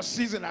that your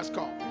season has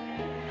come.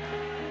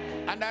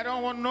 And I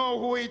don't want to know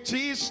who it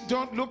is.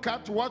 Don't look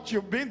at what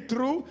you've been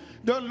through.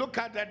 Don't look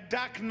at the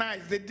dark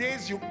nights, the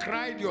days you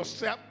cried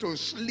yourself to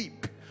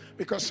sleep,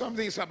 because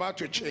something is about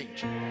to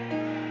change.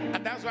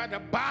 And that's why the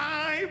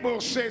Bible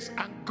says,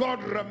 and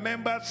God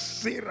remembered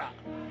Sarah.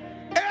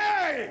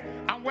 Hey!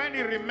 And when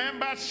he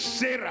remembered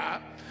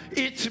Sarah,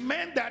 it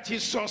meant that he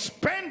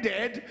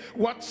suspended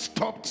what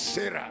stopped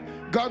Sarah.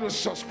 God will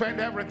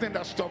suspend everything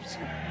that stops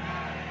you.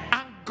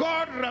 And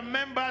God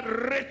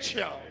remembered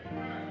Rachel,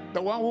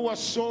 the one who was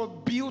so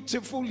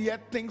beautiful,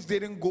 yet things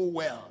didn't go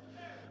well.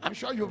 I'm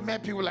sure you've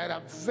met people like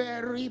that,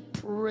 very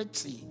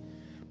pretty,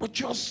 but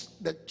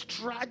just the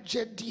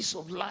tragedies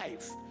of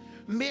life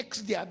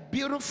makes their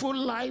beautiful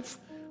life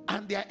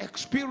and their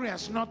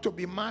experience not to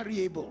be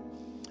marriable.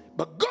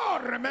 But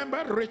God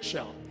remembered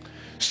Rachel.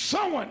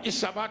 Someone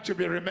is about to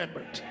be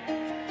remembered.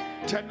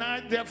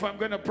 Tonight, therefore, I'm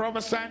going to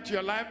prophesy into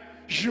your life,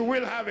 you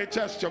will have a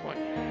testimony.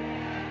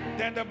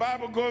 Then the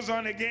Bible goes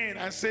on again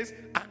and says,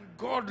 and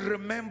God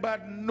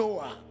remembered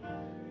Noah.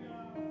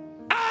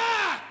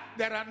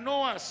 There are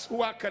Noahs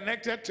who are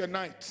connected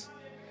tonight.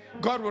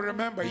 God will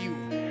remember you.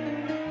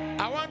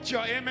 I want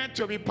your amen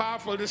to be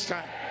powerful this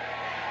time.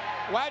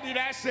 Why did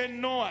I say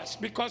Noahs?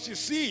 Because you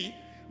see,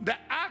 the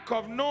ark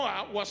of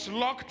Noah was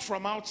locked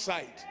from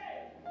outside,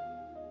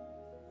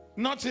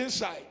 not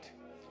inside.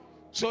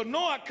 So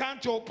Noah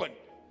can't open.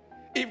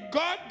 If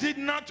God did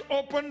not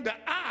open the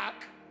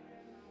ark,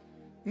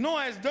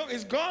 Noah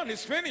is gone,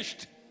 it's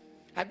finished.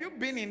 Have you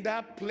been in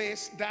that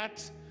place,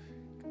 that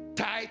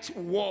tight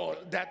wall,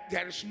 that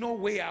there is no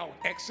way out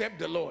except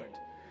the Lord?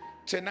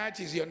 Tonight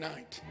is your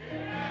night.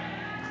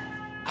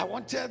 I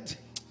wanted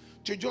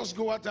to just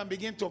go out and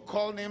begin to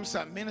call names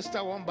and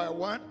minister one by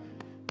one.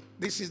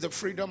 This is the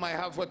freedom I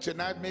have for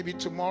tonight. Maybe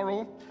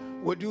tomorrow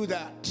we'll do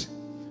that.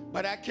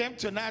 But I came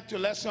tonight to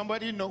let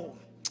somebody know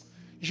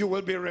you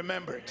will be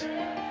remembered.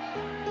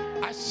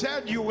 I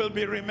said you will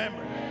be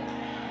remembered.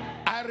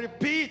 I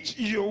repeat,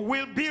 you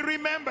will be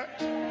remembered.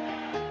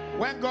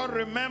 When God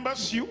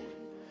remembers you,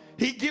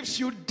 he gives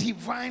you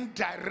divine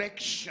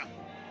direction.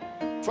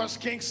 1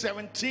 Kings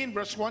 17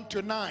 verse 1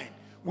 to 9.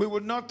 We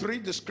will not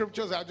read the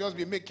scriptures, I'll just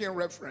be making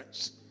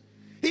reference.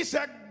 He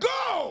said,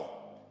 go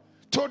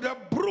to the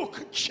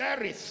brook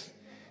Cherith.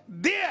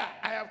 There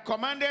I have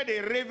commanded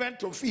a raven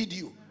to feed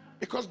you.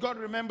 Because God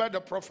remembered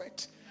the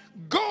prophet.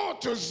 Go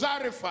to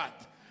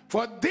Zarephath,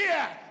 for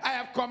there I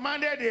have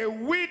commanded a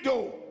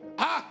widow,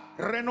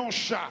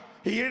 Renosha,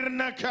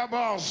 Irna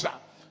Kabaza.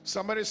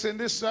 Somebody's in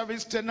this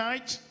service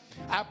tonight.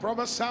 I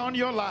prophesy on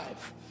your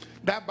life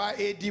that by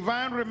a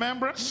divine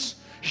remembrance,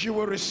 you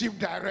will receive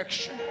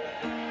direction.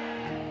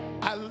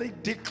 I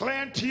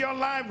declare to your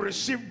life,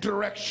 receive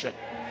direction.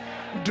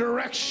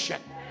 Direction.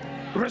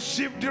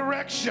 Receive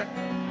direction.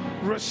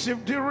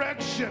 Receive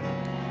direction.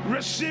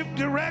 Receive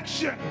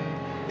direction.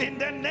 In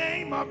the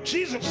name of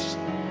Jesus.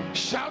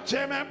 Shout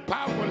amen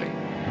powerfully.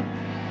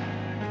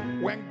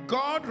 When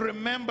God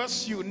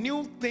remembers you,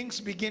 new things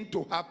begin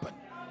to happen.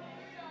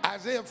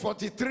 Isaiah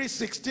 43,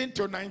 16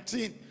 to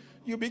 19.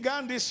 You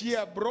began this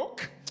year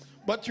broke,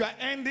 but you are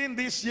ending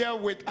this year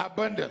with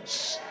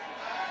abundance.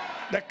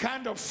 The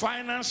kind of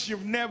finance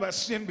you've never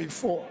seen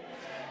before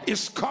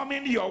is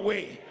coming your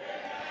way.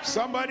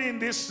 Somebody in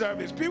this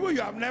service, people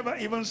you have never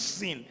even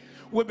seen,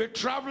 will be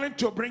traveling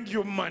to bring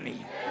you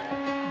money,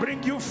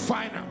 bring you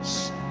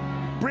finance,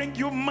 bring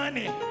you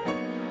money,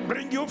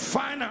 bring you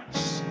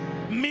finance,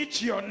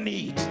 meet your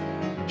need.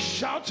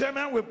 Shout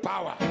amen with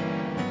power.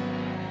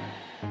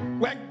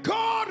 When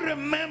God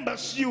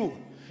remembers you,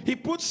 he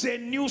puts a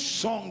new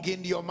song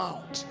in your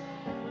mouth.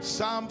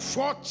 Psalm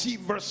 40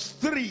 verse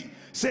 3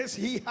 says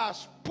he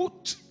has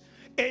put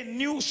a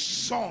new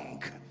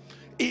song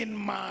in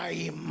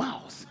my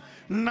mouth.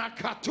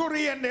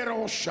 Nakaturi and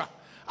Nerosha.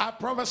 I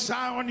prophesy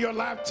on your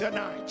life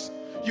tonight.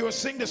 You will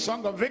sing the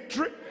song of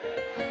victory,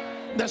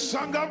 the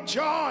song of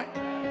joy,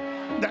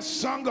 the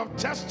song of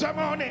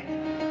testimony.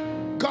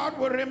 God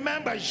will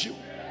remember you.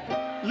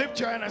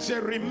 Lift your hand and say,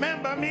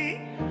 remember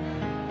me,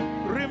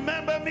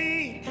 remember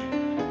me,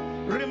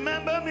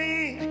 remember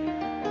me,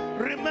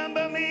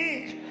 remember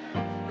me,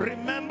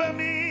 remember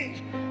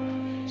me.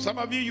 Some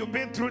of you, you've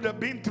been through the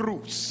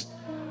been-throughs.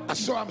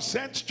 So I'm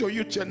sent to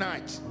you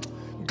tonight.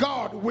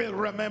 God will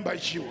remember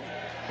you.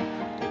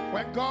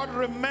 When God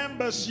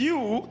remembers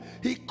you,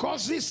 he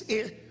causes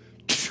a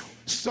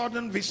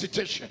sudden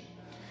visitation.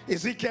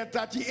 Ezekiel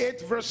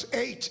 38 verse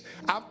 8.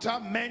 After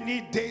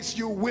many days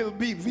you will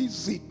be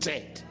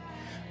visited.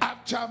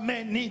 After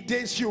many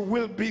days you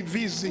will be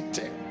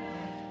visited.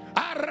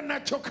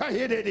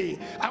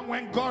 And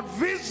when God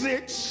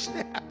visits,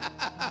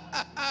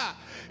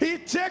 he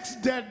takes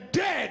the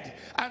dead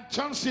and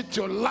turns it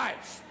to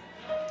life.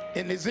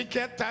 In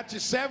Ezekiel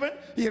 37,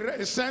 he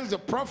sends the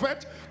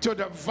prophet to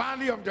the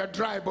valley of the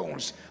dry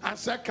bones and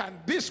said, can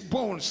these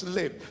bones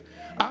live?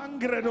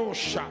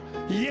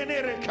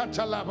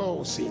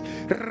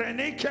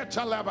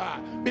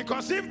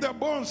 Because if the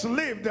bones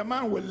live, the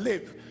man will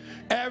live.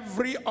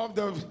 Every of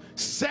the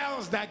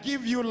cells that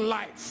give you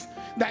life,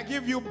 that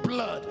give you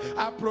blood,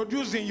 are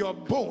produced in your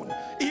bone.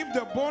 If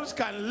the bones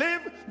can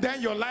live,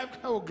 then your life,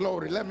 oh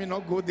glory, let me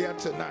not go there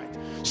tonight.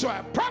 So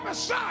I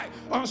prophesy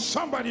on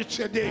somebody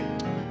today,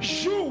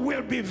 you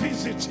will be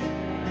visited.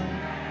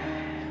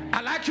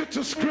 I'd like you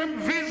to scream,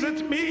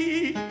 visit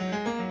me,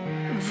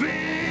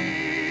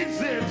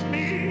 visit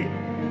me.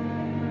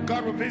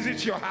 God will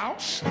visit your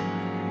house,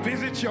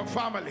 visit your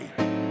family.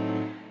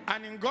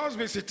 And in God's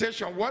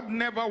visitation, what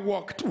never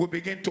worked will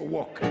begin to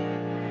work.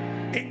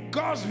 In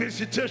God's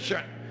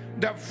visitation,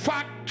 the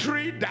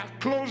factory that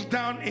closed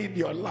down in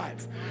your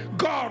life,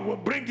 God will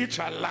bring it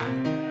alive.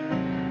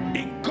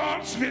 In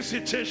God's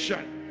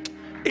visitation,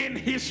 in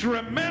his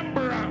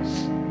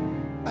remembrance,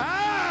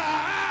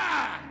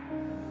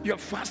 you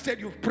fasted,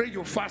 you prayed,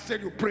 you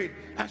fasted, you prayed.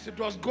 I said,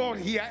 does God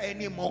hear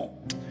anymore?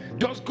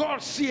 Does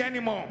God see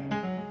anymore?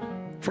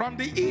 From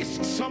the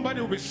east,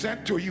 somebody will be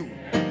sent to you.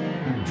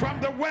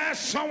 From the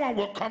west, someone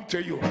will come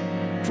to you.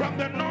 From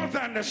the north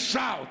and the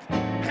south,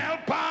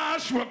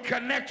 helpers will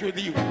connect with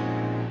you.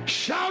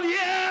 Shout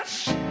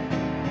yes.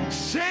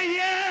 Say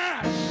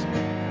yes.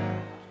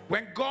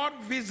 When God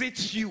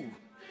visits you,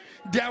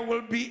 there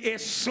will be a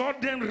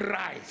sudden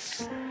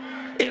rise,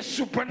 a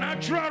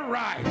supernatural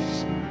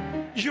rise.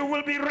 You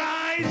will be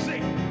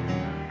rising.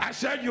 I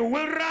said you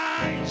will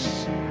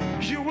rise.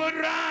 You will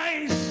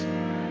rise.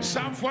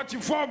 Psalm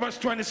 44 verse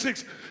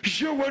 26.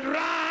 You will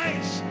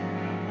rise.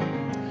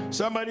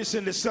 Somebody's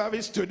in the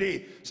service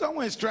today.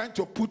 Someone is trying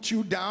to put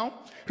you down,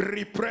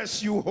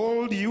 repress you,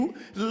 hold you,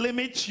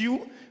 limit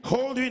you,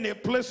 hold you in a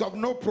place of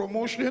no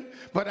promotion.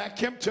 But I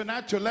came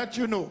tonight to let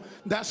you know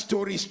that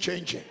story is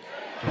changing.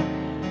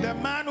 The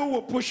man who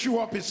will push you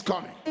up is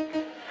coming.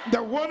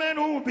 The woman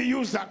who will be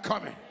used are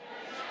coming.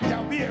 There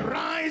will be a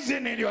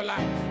rising in your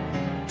life.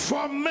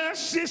 For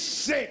mercy's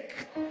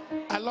sake.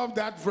 I love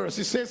that verse.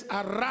 It says,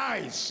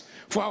 arise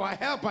for our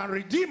help and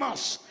redeem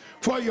us.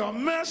 For your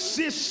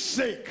mercy's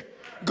sake,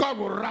 God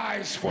will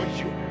rise for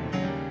you.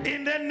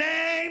 In the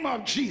name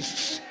of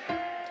Jesus.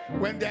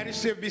 When there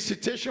is a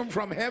visitation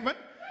from heaven,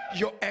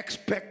 your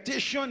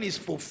expectation is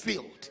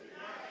fulfilled.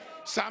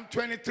 Psalm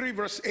 23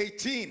 verse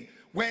 18.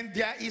 When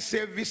there is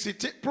a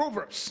visitation,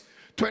 Proverbs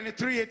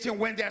 23:18.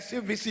 When there's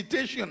a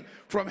visitation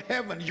from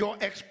heaven, your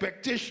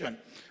expectation.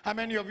 How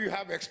many of you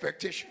have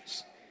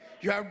expectations?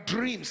 You have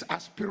dreams,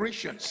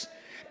 aspirations,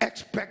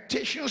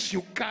 expectations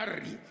you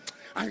carry.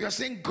 And you're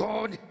saying,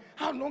 God,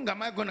 how long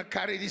am I going to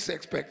carry this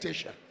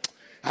expectation?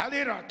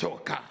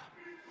 Aliratoka,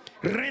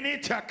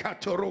 Renita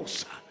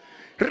Katorosa,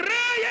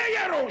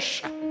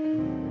 Rayarosha,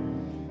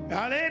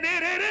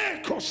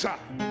 Alenerekosa.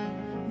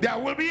 There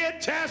will be a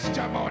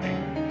testimony.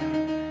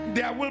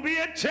 There will be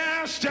a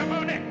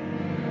testimony.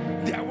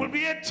 There will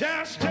be a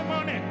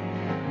testimony.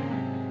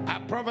 I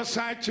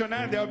prophesy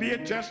tonight there will be a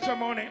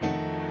testimony.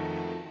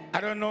 I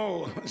don't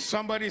know,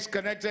 somebody is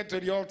connected to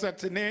the altar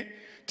tonight.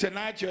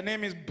 Tonight your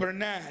name is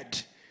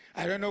Bernard.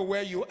 I don't know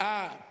where you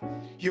are.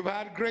 You've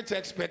had great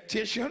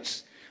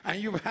expectations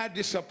and you've had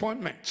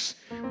disappointments,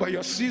 but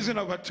your season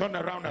of a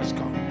turnaround has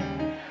come.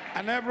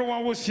 And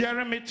everyone who's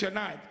hearing me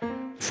tonight,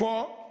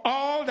 for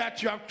all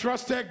that you have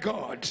trusted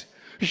God,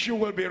 you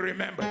will be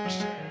remembered.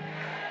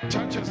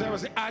 Touch yourself and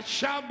say, I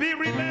shall be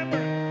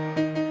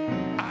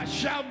remembered. I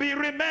shall be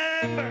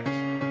remembered.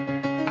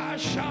 I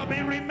shall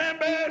be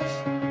remembered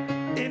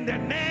in the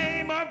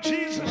name of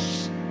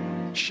Jesus.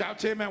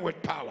 Shout amen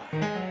with power.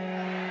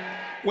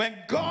 When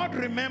God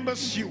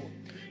remembers you,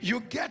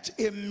 you get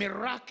a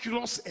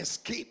miraculous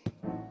escape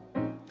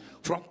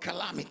from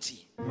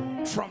calamity,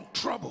 from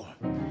trouble,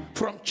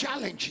 from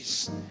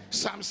challenges.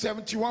 Psalm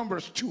 71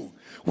 verse 2.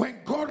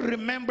 When God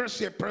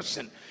remembers a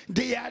person,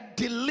 they are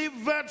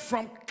delivered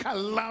from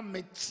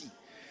calamity.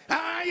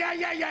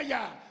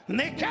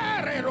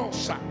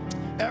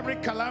 Every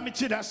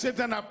calamity that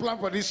Satan has planned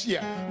for this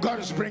year, God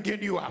is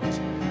bringing you out.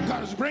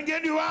 God is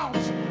bringing you out.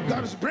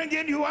 God is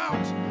bringing you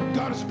out.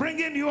 God is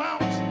bringing you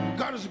out.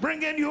 God is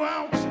bringing you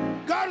out.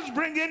 God is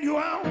bringing you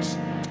out.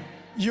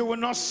 You will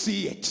not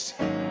see it.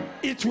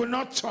 It will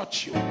not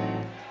touch you.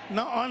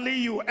 Not only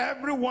you,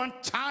 everyone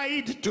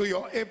tied to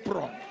your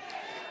apron,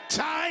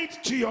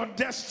 tied to your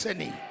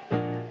destiny.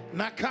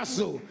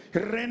 Nakaso,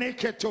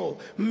 Reneketo,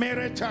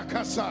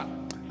 Meretakasa.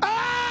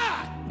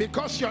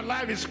 Because your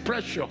life is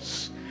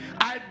precious,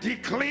 I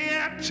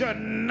declare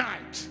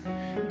tonight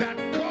that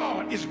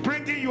God is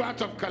bringing you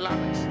out of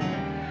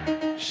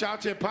calamity.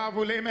 Shout a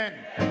powerful amen.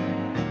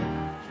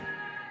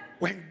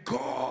 When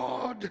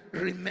God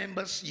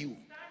remembers you.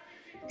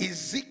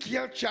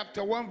 Ezekiel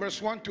chapter 1 verse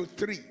 1 to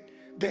 3.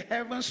 The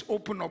heavens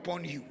open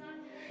upon you.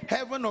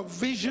 Heaven of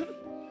vision,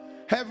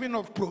 heaven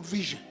of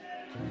provision.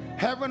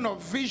 Heaven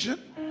of vision,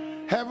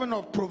 heaven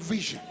of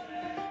provision.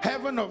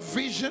 Heaven of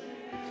vision,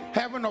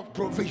 heaven of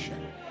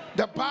provision.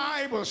 The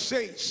Bible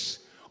says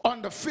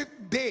on the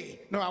 5th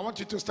day, no, I want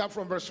you to start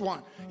from verse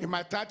 1. In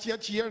my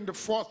 30th year, in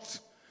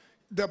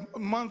the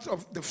month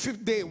of the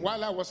 5th day,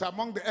 while I was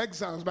among the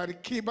exiles by the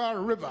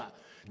Kibar River,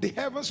 the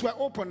heavens were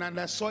open and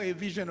I saw a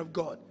vision of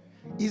God.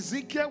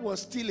 Ezekiel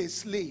was still a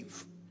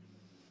slave.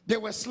 They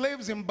were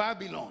slaves in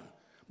Babylon.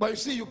 But you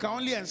see, you can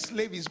only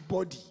enslave his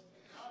body.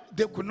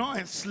 They could not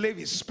enslave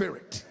his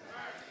spirit.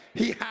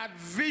 He had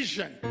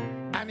vision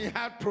and he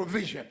had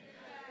provision.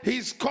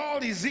 He's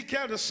called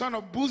Ezekiel the son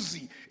of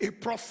Buzi, a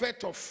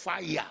prophet of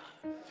fire.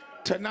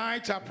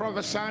 Tonight I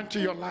prophesy to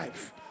your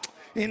life.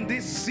 In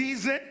this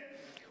season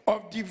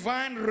of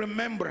divine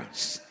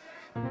remembrance,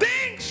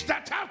 things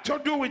that have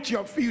to do with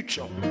your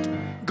future,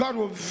 God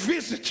will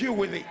visit you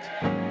with it.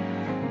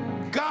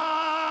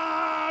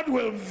 God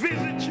will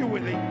visit you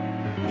with it.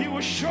 He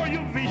will show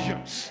you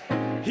visions.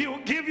 He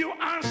will give you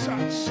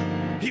answers.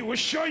 He will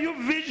show you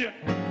vision.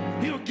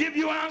 He will give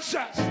you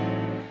answers.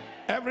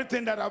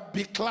 Everything that have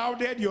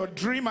beclouded your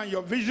dream and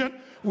your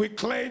vision, we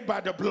clear it by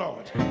the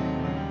blood.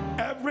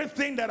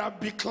 Everything that have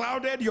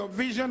beclouded your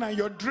vision and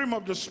your dream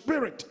of the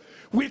spirit,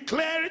 we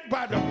clear it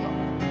by the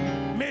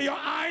blood. May your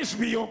eyes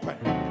be open.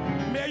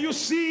 May you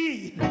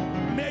see.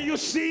 May you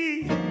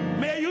see.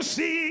 May you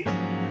see.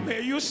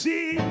 May you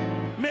see.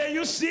 May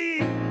you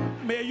see.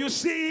 May you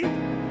see.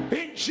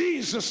 In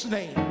Jesus'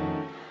 name.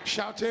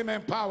 Shout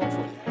amen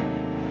powerfully.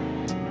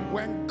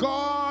 When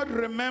God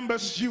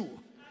remembers you,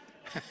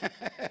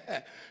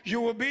 you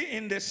will be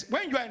in this.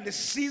 When you are in the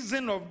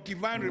season of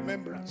divine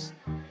remembrance,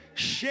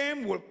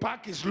 shame will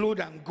pack his load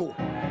and go.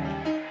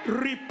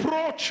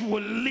 Reproach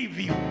will leave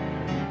you.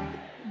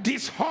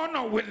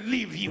 Dishonor will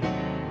leave you.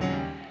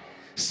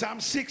 Psalm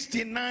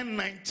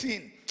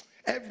 69:19.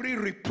 Every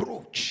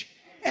reproach,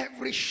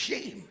 every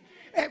shame,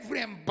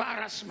 every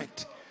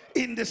embarrassment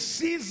in the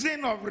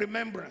season of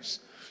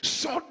remembrance,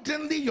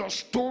 suddenly your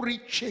story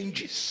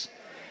changes.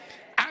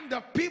 And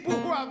the people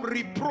who have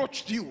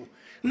reproached you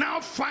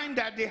now find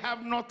that they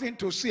have nothing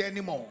to say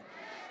anymore.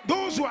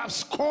 Those who have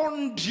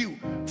scorned you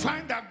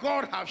find that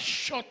God has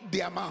shut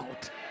their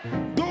mouth.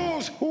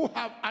 Those who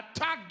have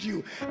attacked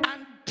you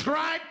and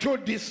tried to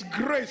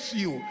disgrace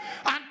you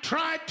and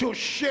tried to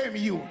shame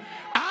you,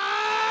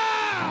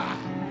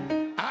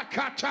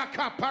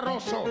 Akataka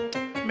Paroso,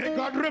 may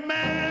God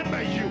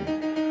remember you.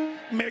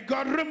 May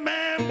God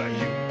remember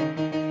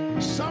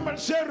you. Somebody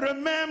say,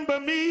 remember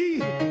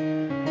me.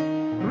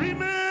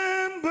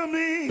 Remember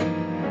me.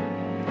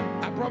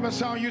 I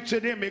promise on you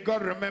today, may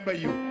God remember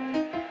you.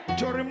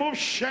 To remove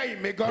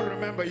shame, may God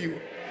remember you.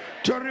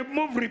 To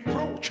remove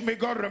reproach, may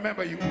God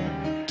remember you.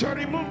 To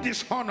remove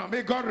dishonor,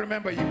 may God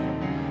remember you.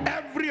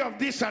 Every of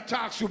these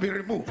attacks will be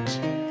removed.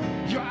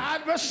 Your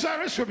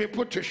adversaries will be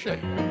put to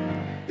shame.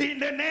 In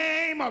the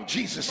name of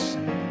Jesus.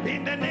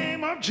 In the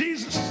name of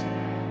Jesus.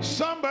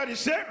 Somebody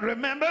said,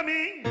 remember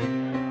me.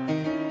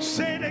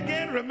 Say it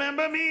again,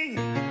 remember me.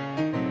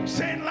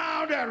 Say it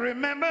louder,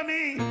 remember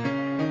me.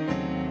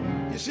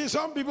 You see,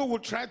 some people will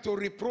try to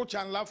reproach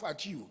and laugh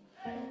at you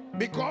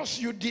because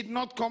you did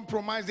not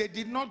compromise. They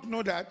did not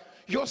know that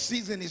your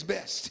season is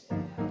best.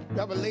 We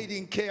have a lady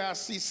in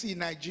KICC,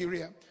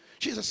 Nigeria.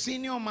 She's a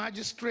senior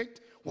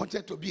magistrate,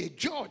 wanted to be a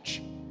judge.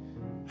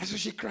 And so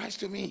she cries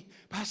to me,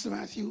 Pastor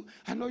Matthew,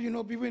 I know you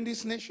know people in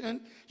this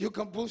nation. You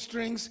can pull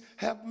strings,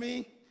 help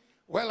me.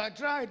 Well, I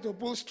tried to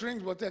pull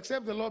strings, but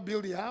except the Lord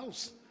build the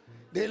house.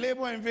 They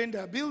labor in vain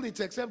that build it,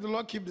 except the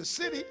Lord keep the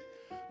city.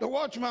 The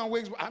watchman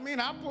wakes.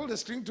 I pull the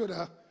string to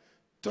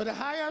the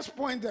highest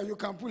point that you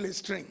can pull a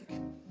string.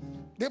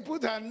 They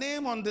put her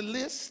name on the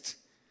list,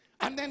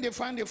 and then they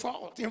find a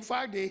fault. In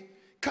fact, they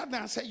cut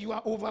down and say, you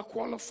are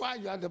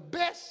overqualified, you are the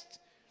best.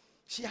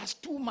 She has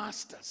 2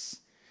 masters.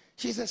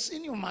 She's a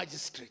senior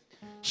magistrate.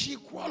 She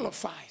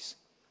qualifies.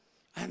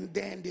 And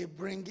then they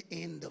bring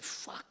in the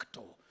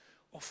factor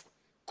of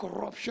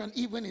corruption,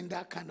 even in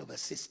that kind of a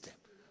system.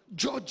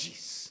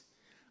 Judges.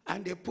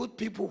 And they put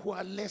people who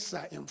are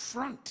lesser in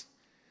front.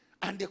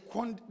 And they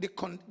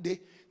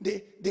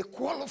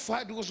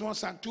qualified those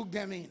ones and took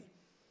them in.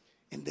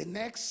 In the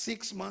next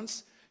 6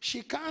 months,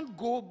 she can't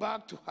go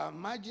back to her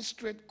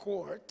magistrate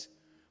court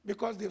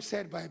because they've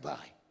said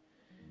bye-bye.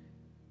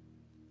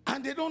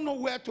 And they don't know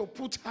where to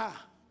put her.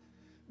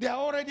 They are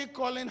already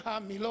calling her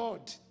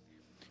Milord.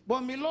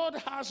 But Milord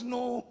has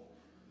no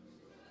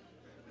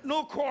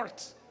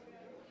court.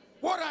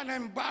 What an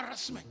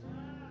embarrassment.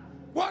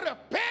 What a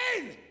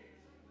pain.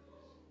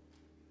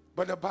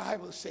 But the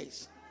Bible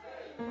says,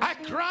 I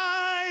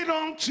cried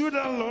unto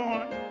the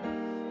Lord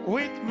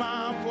with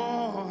my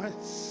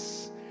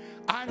voice,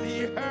 and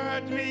he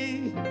heard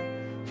me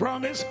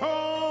from his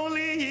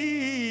holy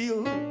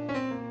hill.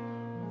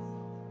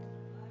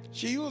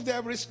 She used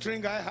every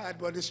string I had,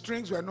 but the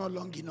strings were not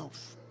long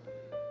enough.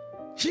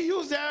 She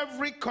used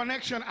every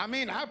connection. I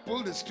mean, I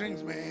pulled the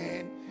strings,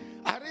 man.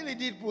 I really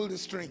did pull the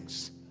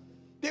strings.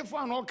 They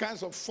found all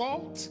kinds of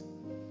fault.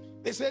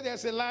 They said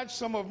there's a large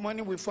sum of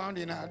money we found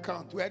in our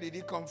account. Where did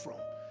it come from?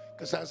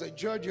 Because as a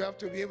judge, you have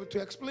to be able to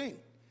explain.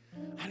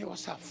 And it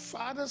was her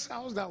father's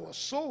house that was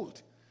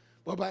sold.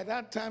 But by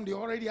that time, they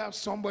already have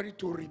somebody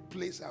to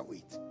replace her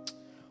with.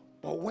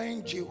 But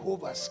when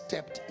Jehovah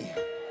stepped in,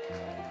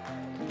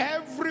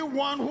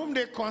 everyone whom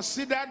they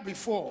considered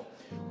before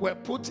were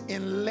put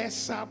in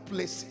lesser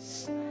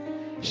places.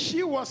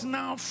 She was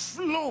now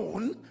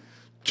flown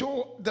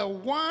to the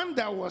one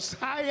that was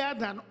higher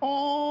than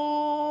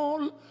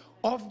all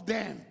of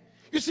them.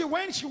 You see,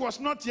 when she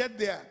was not yet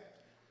there,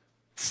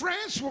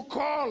 friends will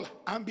call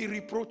and be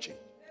reproaching.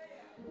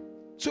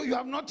 So you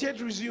have not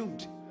yet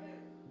resumed.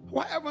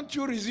 Why haven't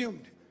you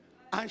resumed?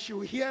 And she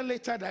will hear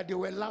later that they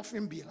were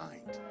laughing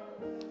behind.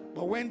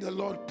 But when the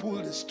Lord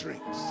pulled the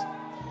strings,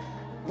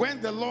 when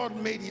the Lord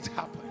made it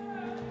happen,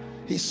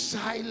 he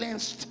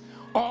silenced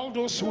all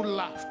those who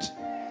laughed,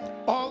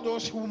 all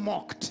those who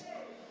mocked.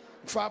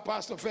 In fact,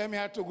 Pastor Femi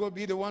had to go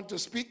be the one to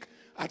speak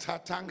at her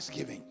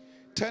Thanksgiving.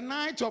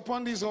 Tonight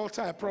upon this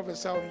altar, I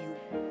prophesy on you.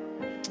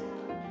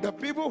 The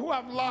people who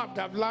have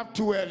laughed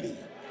too early.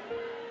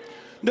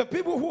 The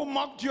people who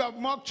mocked you have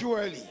mocked too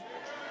early.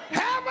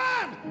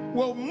 Heaven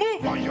will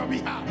move on your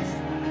behalf.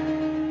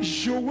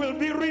 You will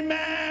be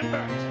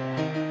remembered.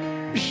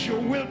 You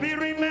will be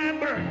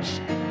remembered.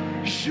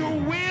 You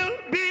will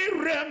be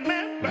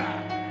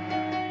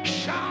remembered.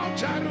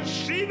 Shout, I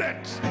receive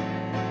it.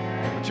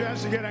 Put your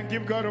hands together and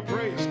give God a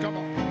praise. Come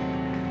on.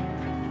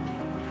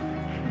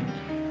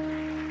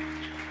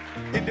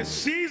 In the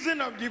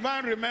season of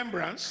divine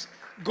remembrance,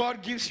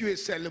 God gives you a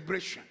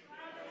celebration.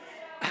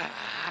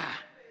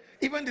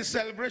 Even the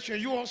celebration,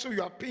 you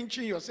are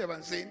pinching yourself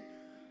and saying,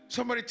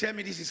 somebody tell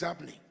me this is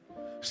happening.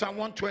 Psalm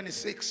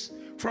 126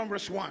 from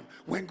verse 1.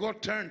 When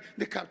God turned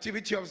the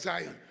captivity of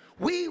Zion,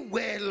 we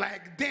were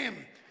like them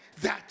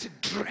that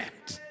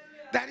dreamt.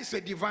 That is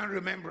a divine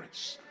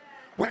remembrance.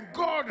 When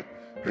God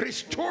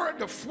restored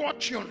the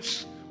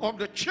fortunes of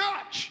the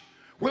church,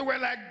 we were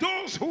like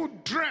those who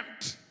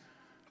dreamt.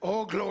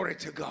 Oh, glory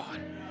to God.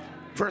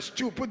 Verse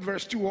 2, put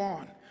verse 2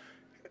 on.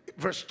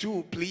 Verse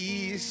 2,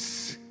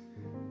 please.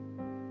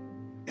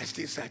 They're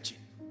still searching.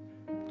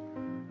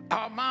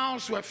 Our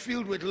mouths were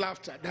filled with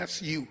laughter.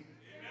 That's you.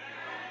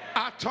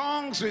 Our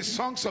tongues with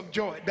songs of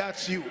joy.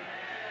 That's you.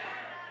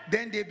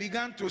 Then they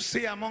began to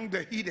say among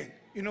the heathen,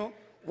 you know,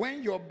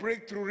 when your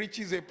breakthrough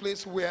reaches a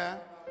place where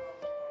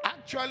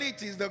actually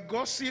it is the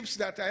gossips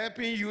that are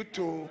helping you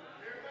to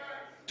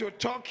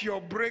talk your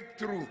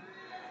breakthrough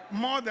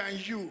more than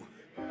you.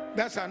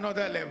 That's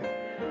another level.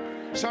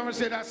 Someone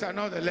say that's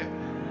another level.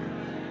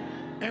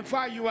 In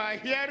fact, you are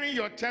hearing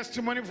your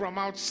testimony from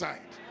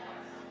outside.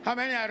 How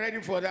many are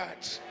ready for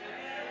that?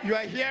 You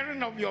are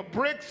hearing of your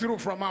breakthrough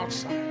from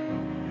outside.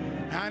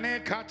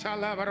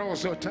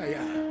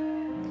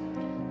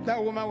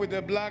 That woman with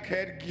the black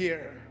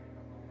headgear,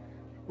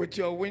 with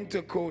your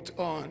winter coat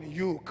on,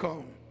 you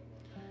come.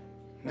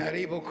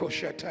 Naribo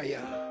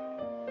koshataya,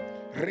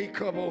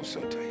 rikabo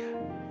sotaya,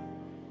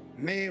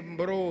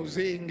 membros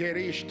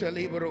ingerishta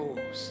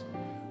libros.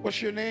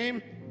 What's your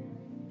name?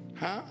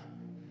 Huh?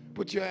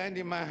 Put your hand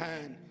in my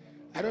hand.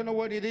 I don't know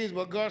what it is,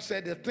 but God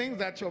said the things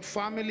that your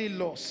family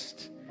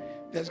lost,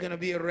 there's going to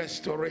be a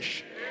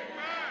restoration.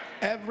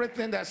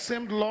 Everything that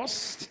seemed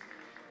lost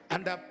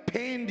and that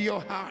pained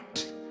your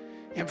heart,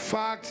 in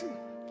fact,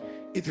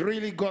 it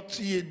really got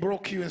to you, it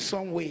broke you in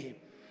some way.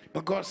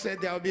 But God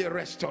said there will be a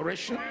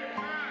restoration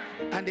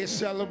and a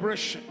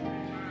celebration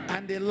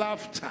and a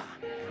laughter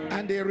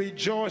and a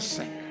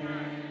rejoicing.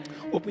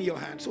 Open your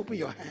hands, open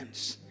your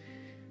hands.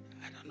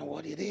 I don't know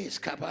what it is.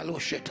 Kabalo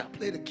Sheta,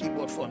 play the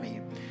keyboard for me.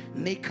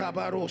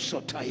 Nikabaro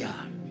Sotaya,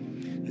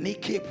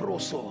 Nike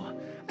Proso.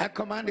 I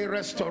command a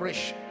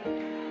restoration.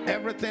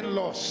 Everything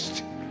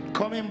lost,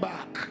 coming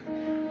back.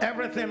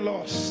 Everything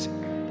lost,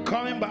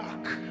 coming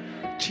back.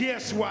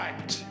 Tears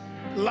wiped.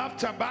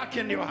 Laughter back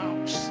in your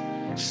house.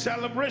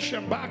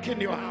 Celebration back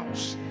in your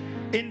house.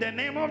 In the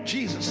name of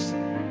Jesus.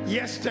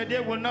 Yesterday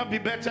will not be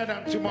better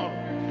than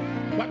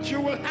tomorrow, but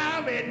you will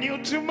have a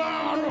new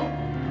tomorrow.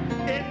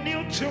 A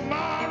new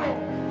tomorrow.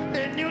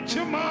 A new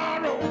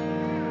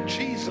tomorrow.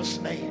 Jesus'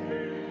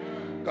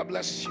 name. God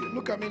bless you.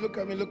 Look at me, look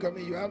at me, look at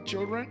me. You have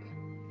children?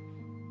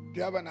 Do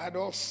you have an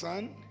adult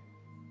son?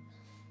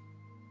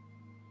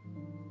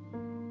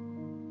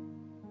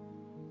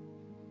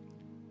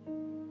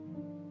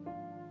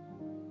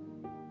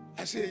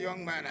 I see a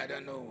young man, I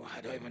don't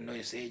even know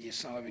his age, is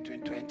somewhere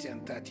between 20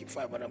 and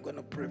 35, but I'm going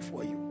to pray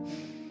for you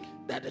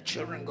that the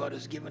children God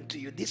has given to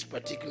you, this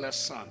particular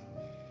son,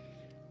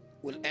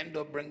 will end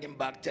up bringing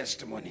back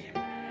testimony.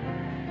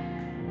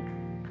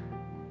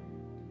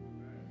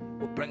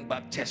 Will bring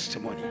back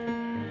testimony.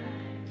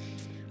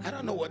 I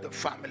don't know what the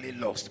family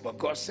lost, but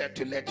God said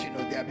to let you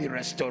know there'll be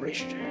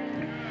restoration.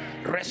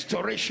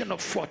 Restoration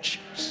of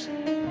fortunes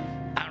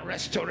and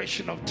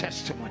restoration of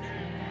testimony.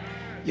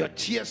 Your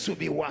tears will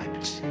be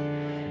wiped.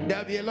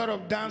 There'll be a lot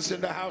of dance in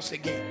the house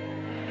again.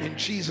 In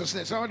Jesus'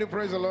 name. Somebody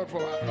praise the Lord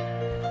for her.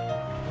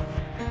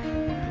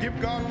 Give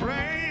God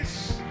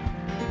praise.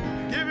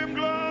 Give him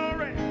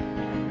glory.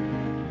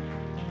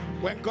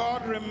 When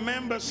God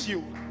remembers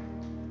you,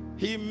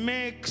 he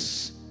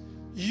makes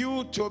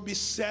you to be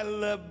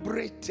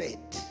celebrated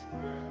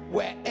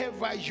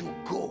wherever you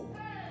go.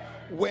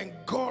 When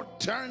God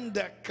turned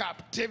the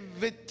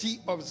captivity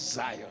of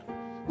Zion,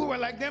 we were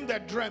like them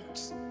that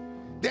dreamt.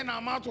 Then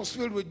our mouth was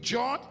filled with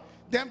joy.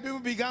 Then people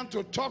began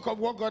to talk of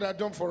what God had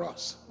done for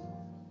us.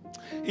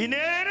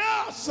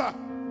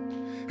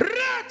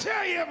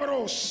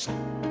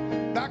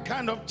 That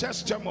kind of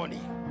testimony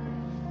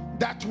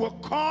that will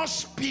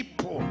cause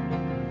people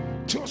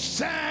to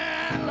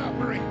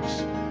celebrate.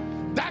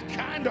 That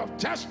kind of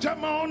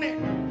testimony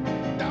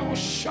that will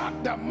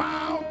shut the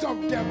mouth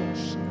of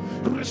devils.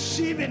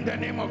 Receive in the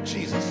name of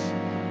Jesus.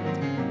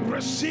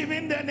 Receive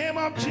in the name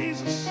of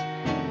Jesus.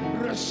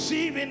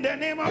 Receive in the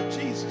name of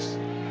Jesus.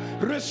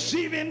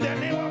 Receive in the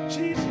name of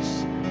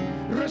Jesus.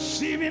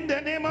 Receive in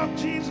the name of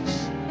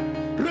Jesus.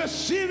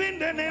 Receive in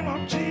the name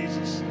of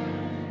Jesus.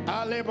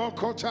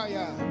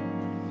 Alebokotaya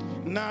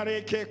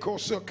nareke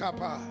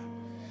kosokapa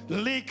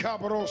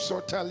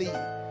likabrosotali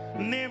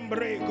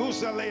nembre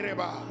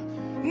guzalereba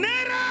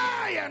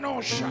neraya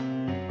nosha.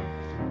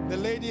 The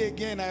lady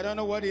again, I don't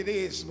know what it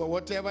is, but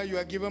whatever you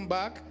are giving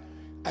back,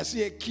 I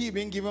see a key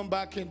being given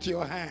back into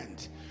your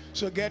hand.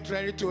 So get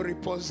ready to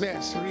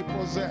repossess,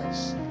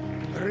 repossess,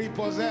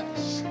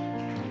 repossess,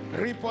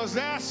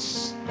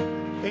 repossess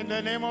in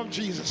the name of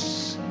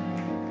Jesus.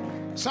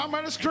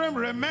 Somebody scream,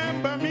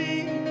 remember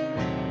me.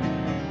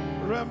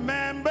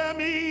 Remember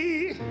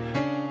me.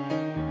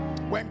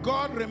 When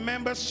God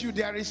remembers you,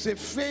 there is a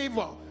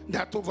favor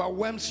that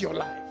overwhelms your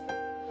life.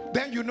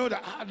 Then you know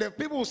that the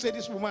people will say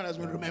this woman has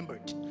been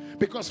remembered.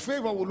 Because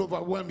favor will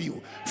overwhelm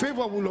you.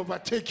 Favor will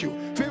overtake you.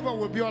 Favor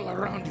will be all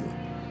around you.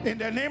 In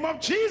the name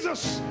of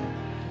Jesus.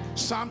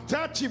 Psalm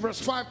 30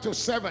 verse 5 to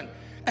 7.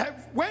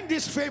 When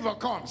this favor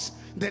comes,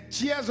 the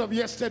tears of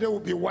yesterday will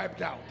be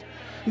wiped out.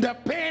 The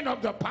pain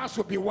of the past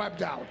will be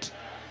wiped out.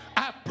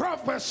 I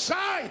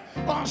prophesy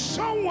on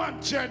someone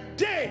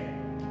today,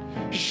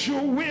 you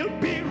will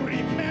be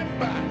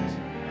remembered.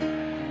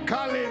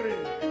 Kalere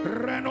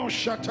Reno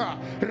Shata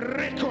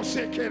Reko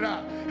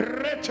Sekera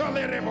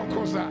Retolere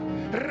Bokoza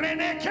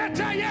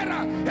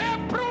Reneketayera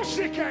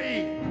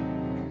Eprosikai.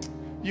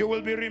 You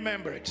will be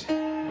remembered.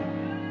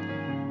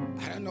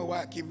 I don't know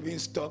why I keep being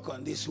stuck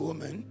on this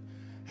woman.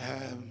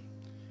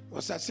 It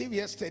was as if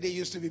yesterday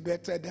used to be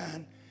better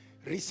than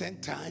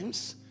recent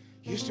times.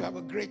 Used to have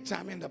a great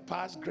time in the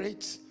past,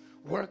 great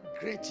work,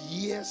 great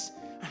years,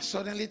 and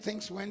suddenly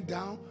things went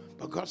down.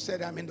 But God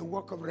said, I'm in the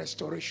work of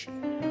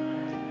restoration.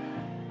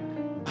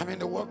 I'm in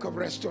the work of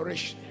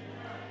restoration.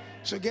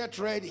 So get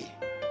ready.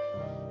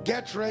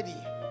 Get ready.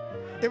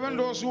 Even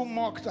those who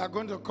mocked are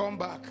going to come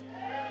back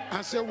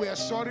and say, we are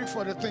sorry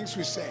for the things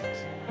we said.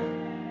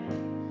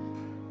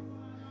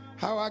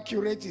 How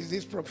accurate is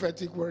this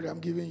prophetic word I'm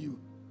giving you?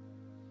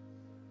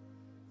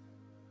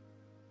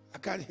 I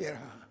can't hear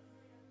her.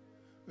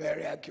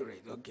 Very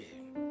accurate. Okay.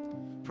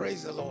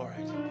 Praise the Lord.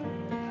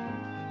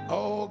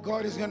 Oh,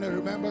 God is going to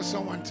remember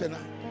someone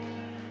tonight.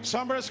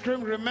 Somebody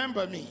scream,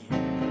 remember me.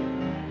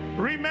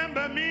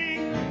 Remember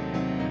me.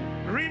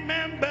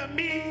 Remember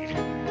me.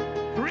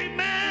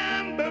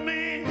 Remember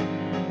me.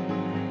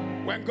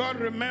 When God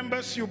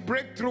remembers you,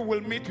 breakthrough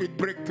will meet with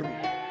breakthrough.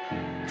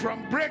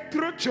 From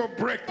breakthrough to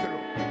breakthrough.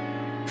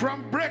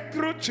 From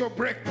breakthrough to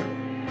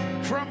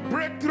breakthrough. From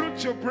breakthrough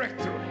to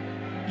breakthrough.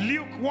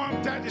 Luke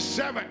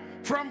 1:37.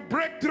 From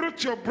breakthrough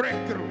to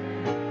breakthrough.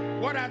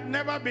 What had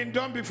never been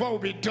done before will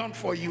be done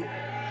for you.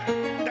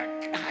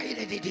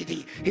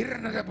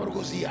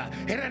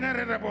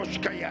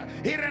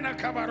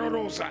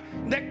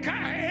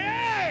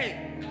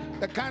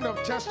 The kind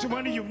of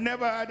testimony you've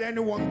never had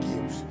anyone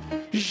give.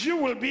 You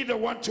will be the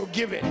one to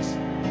give it.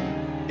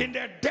 In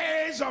the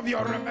days of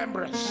your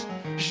remembrance,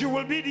 you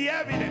will be the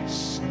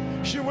evidence.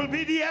 You will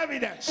be the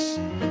evidence.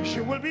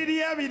 You will be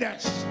the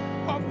evidence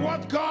of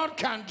what God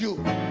can do.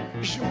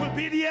 You will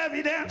be the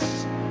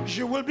evidence.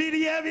 You will be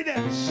the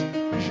evidence.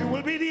 You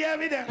will be the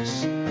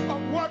evidence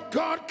of what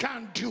God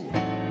can do.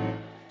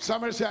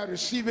 Somebody say, I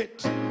receive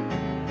it.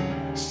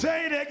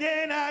 Say it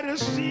again, I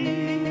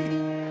receive.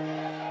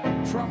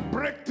 From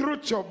breakthrough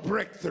to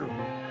breakthrough.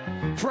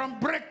 From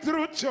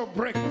breakthrough to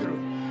breakthrough.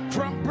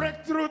 From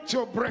breakthrough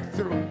to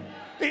breakthrough.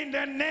 In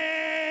the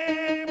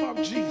name of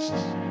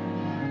Jesus.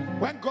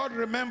 When God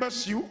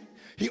remembers you,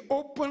 he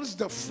opens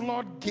the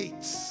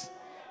floodgates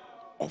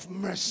of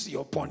mercy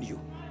upon you.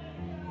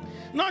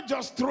 Not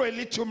just through a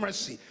little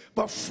mercy,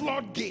 but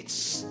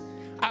floodgates.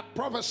 I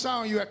prophesy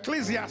on you,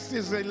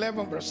 Ecclesiastes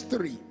 11 verse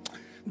 3.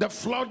 The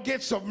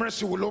floodgates of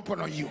mercy will open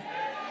on you.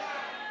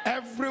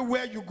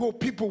 Everywhere you go,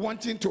 people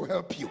wanting to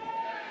help you.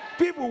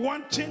 People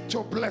wanting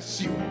to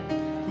bless you.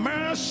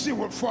 Mercy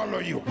will follow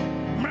you.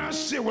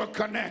 Mercy will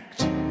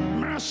connect.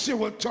 Mercy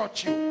will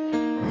touch you.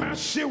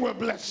 Mercy will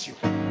bless you.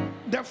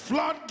 The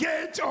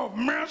floodgate of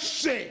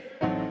mercy.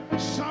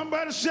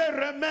 Somebody say,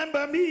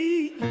 remember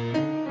me.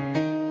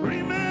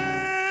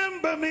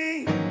 Remember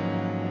me.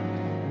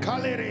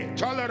 Yere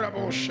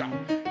tolerabosha.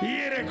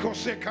 Yere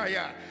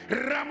kosekaya.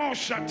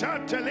 Ramosha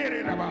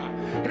tatelere raba.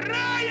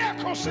 Raya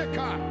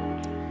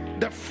koseka.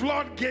 The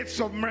floodgates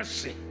of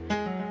mercy.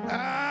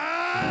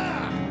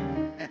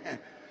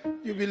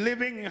 You'll be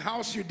living in a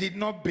house you did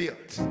not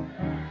build.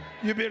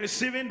 You'll be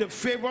receiving the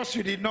favors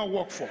you did not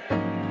work for.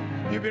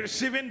 You'll be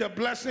receiving the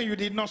blessing you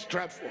did not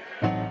strive for.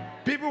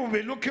 People will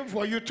be looking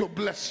for you to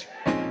bless you.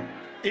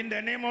 In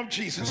the name of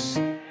Jesus.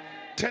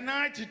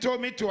 Tonight he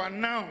told me to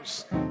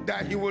announce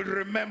that he will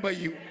remember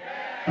you.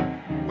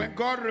 When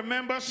God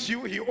remembers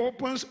you, he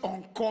opens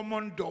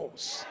uncommon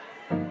doors.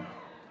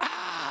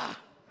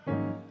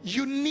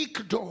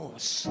 Unique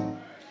doors.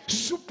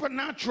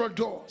 Supernatural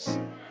doors.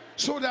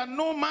 So that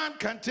no man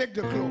can take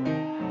the glory.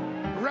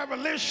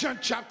 Revelation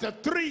chapter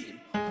 3,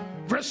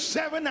 verse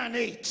 7 and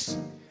 8.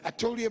 I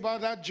told you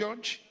about that,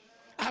 George.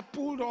 I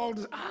pulled all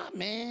the,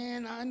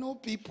 man, I know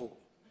people.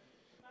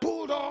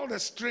 Pulled all the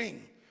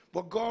string.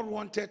 But God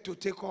wanted to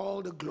take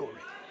all the glory.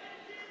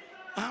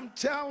 I'm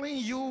telling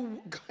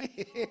you,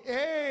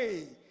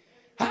 hey,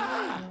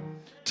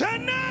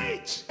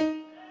 tonight,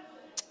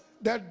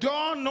 the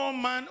door no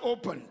man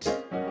opened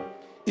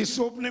is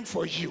opening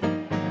for you.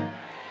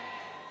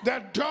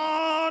 The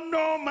door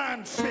no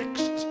man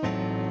fixed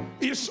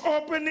is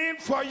opening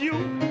for you.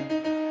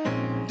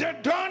 The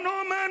door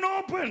no man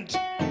opened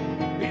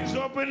is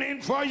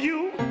opening for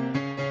you.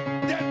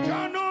 The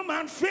door no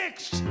man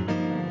fixed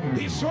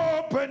is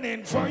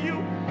opening for you.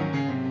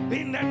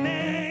 In the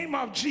name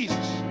of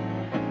Jesus.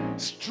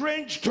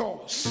 Strange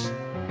doors,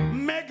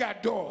 mega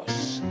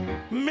doors,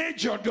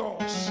 major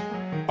doors,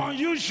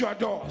 unusual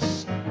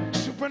doors,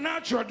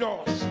 supernatural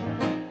doors,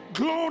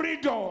 glory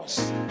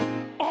doors,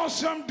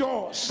 awesome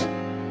doors,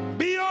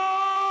 be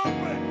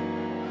open.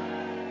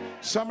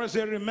 Somebody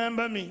say,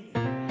 remember me.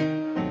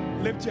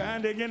 Lift your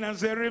hand again and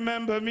say,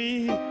 remember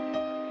me.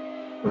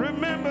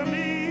 Remember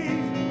me.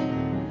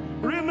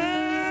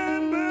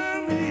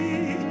 Remember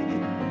me.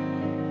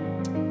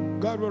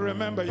 God will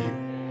remember you.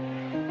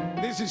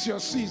 This is your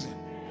season.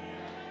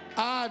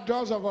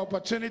 Doors of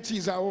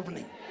opportunities are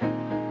opening.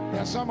 There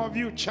are some of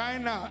you,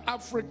 China,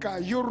 Africa,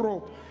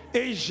 Europe,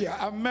 Asia,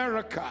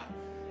 America,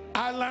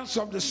 islands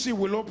of the sea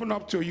will open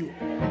up to you.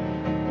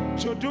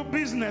 To do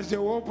business, they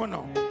will open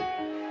up.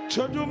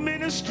 To do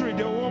ministry,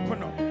 they will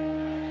open up.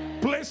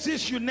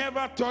 Places you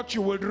never thought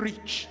you would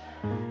reach.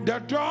 The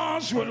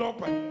doors will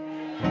open.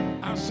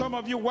 And some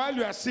of you, while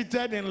you are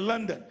seated in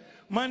London,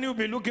 money will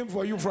be looking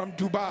for you from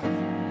Dubai.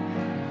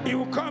 It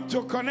will come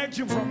to connect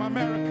you from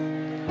America.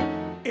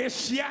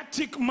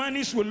 Asiatic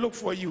monies will look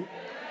for you.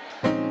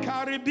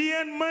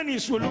 Caribbean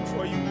monies will look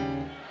for you.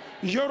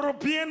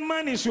 European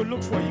monies will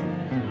look for you.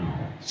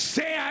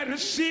 Say, I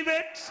receive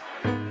it.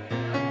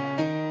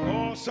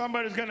 Oh,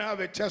 somebody's going to have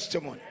a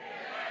testimony.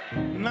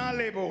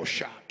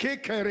 Nalebosha,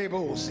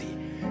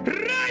 kekerebosi,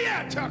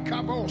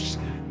 rayatakabosa.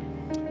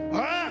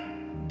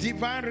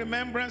 Divine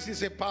remembrance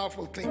is a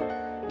powerful thing.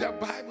 The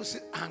Bible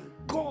says, and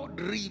God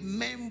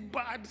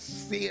remembered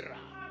Sarah.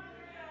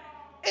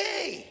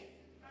 Hey,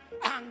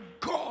 and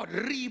God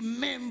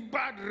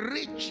remembered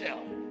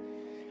Rachel.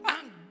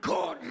 And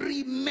God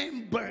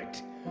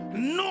remembered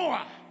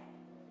Noah.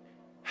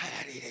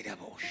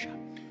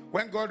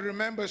 When God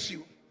remembers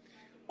you,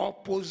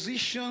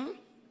 opposition,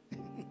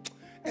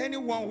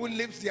 anyone who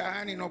lifts their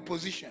hand in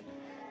opposition,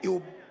 it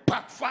will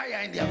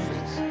backfire in their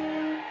face.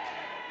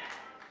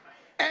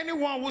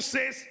 Anyone who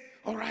says,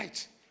 all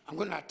right, I'm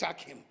going to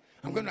attack him,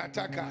 I'm going to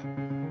attack her,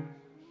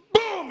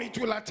 boom, it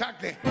will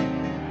attack them.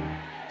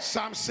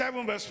 Psalm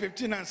 7 verse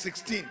 15 and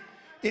 16.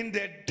 In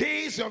the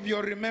days of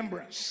your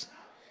remembrance,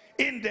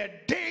 in the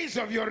days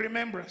of your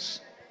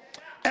remembrance,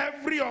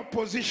 every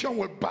opposition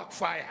will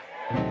backfire.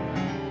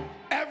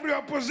 Every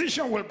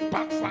opposition will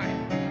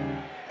backfire.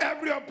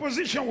 Every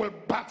opposition will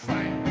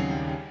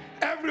backfire.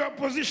 Every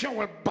opposition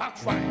will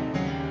backfire.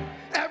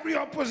 Every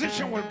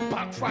opposition will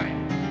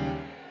backfire.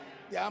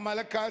 The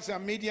Amalekites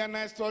and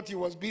Midianites thought it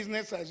was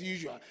business as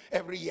usual.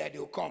 Every year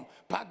they'll come,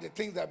 pack the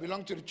things that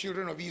belong to the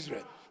children of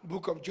Israel.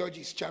 Book of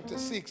Judges, chapter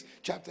 6,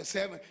 chapter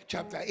 7,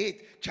 chapter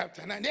 8,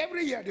 chapter 9.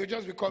 Every year they'll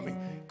just be coming,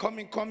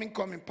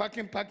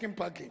 packing,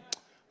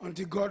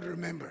 until God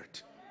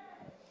remembered.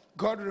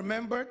 God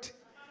remembered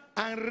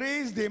and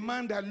raised a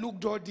man that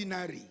looked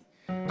ordinary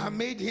and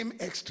made him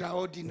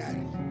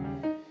extraordinary.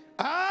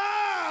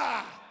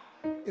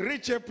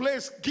 Reach a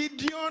place.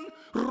 Gideon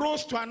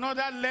rose to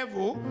another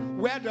level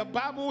where the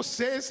Bible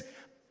says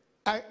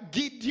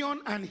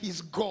Gideon and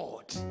his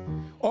God,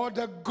 or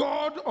the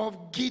God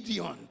of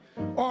Gideon,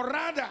 or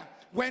rather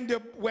when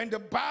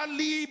the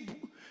barley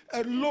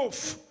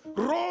loaf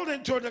rolled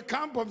into the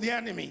camp of the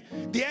enemy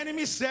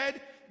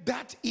said,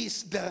 that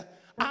is the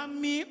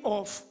army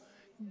of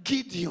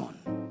Gideon.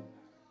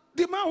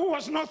 The man who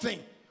was nothing,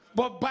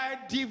 but by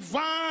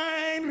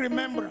divine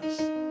remembrance,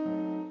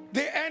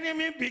 the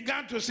enemy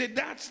began to say,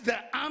 that's the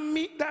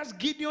army, that's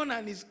Gideon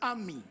and his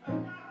army.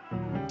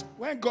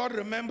 When God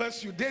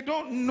remembers you, they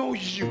don't know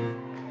you,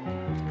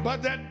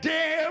 but the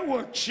day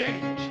will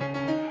change.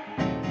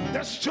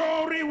 The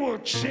story will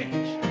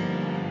change.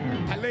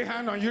 I lay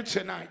hand on you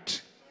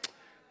tonight.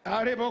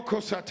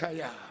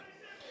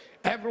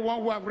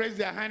 Everyone who have raised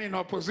their hand in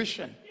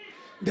opposition,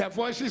 their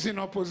voices in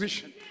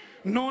opposition,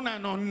 known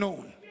and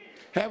unknown,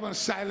 heaven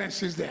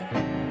silences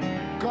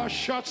them. God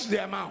shuts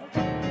their mouth.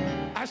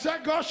 I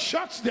said God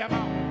shuts their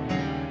mouth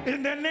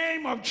in the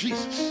name of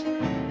Jesus.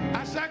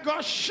 I said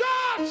God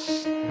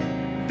shuts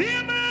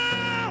their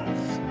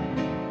mouth.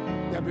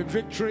 There'll be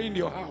victory in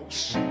your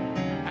house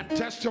and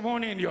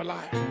testimony in your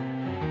life.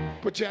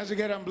 Put your hands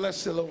together and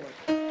bless the Lord.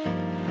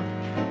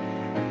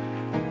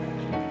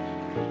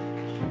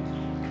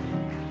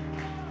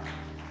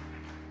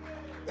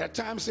 There are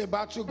times a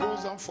battle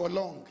goes on for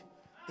long,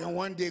 then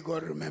one day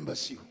God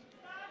remembers you.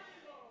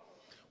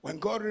 When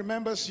God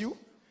remembers you,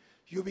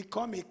 you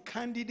become a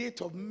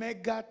candidate of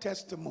mega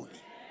testimony.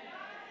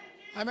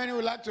 How many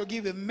would like to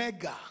give a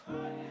mega?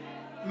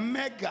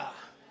 Mega.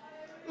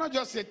 Not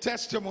just a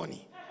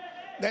testimony.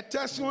 The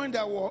testimony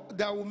that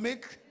will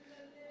make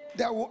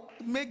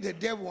the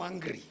devil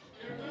angry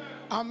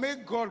and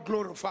make God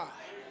glorify.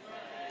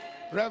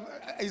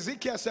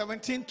 Ezekiel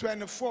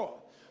 17:24.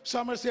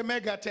 Somebody say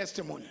mega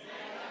testimony.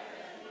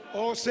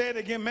 Oh, say it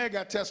again,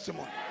 mega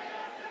testimony.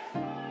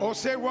 Oh,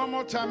 say one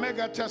more time,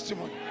 mega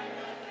testimony.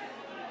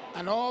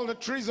 And all the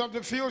trees of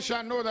the field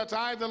shall know that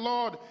I, the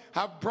Lord,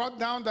 have brought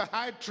down the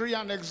high tree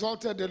and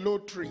exalted the low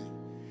tree,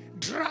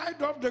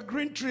 dried up the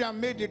green tree and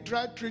made the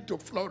dry tree to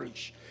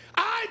flourish.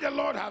 I, the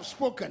Lord, have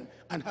spoken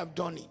and have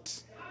done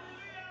it.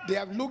 They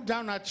have looked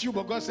down at you,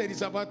 but God said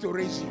He's about to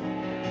raise you.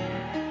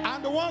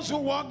 And the ones who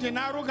walked in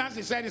arrogance,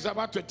 He said He's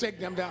about to take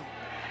them down.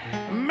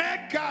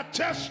 Mega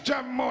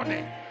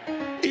testimony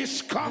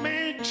is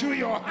coming to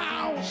your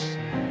house.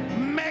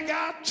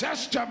 Mega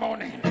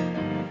testimony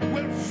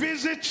will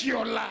visit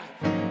your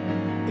life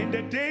in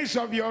the days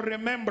of your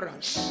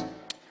remembrance.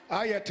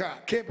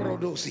 Ayata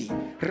kebrodosi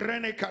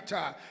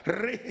renekata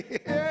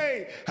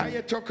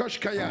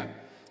ayatokoshkaya.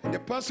 The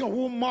person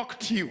who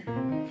mocked you,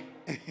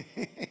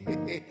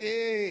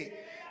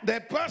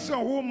 the person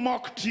who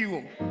mocked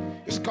you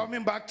is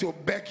coming back to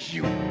beg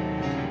you.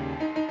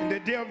 In the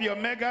day of your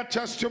mega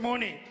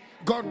testimony,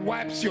 God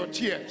wipes your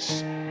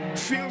tears,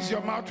 fills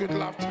your mouth with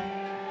laughter,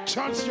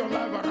 turns your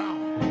life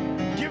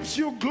around, gives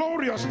you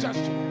glorious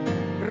testimony,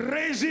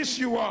 raises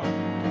you up,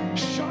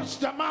 shuts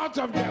the mouth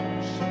of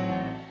devils.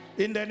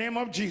 In the name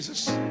of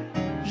Jesus,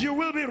 you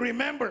will be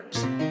remembered.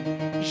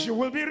 You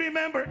will be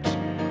remembered.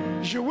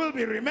 You will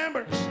be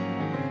remembered.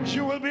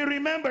 You will be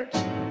remembered.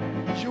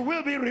 You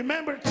will be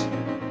remembered.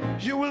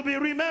 You will be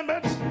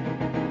remembered.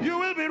 You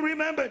will be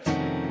remembered.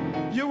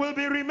 You will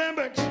be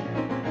remembered.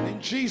 In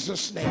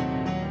Jesus'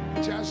 name.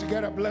 Chance, you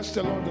gotta bless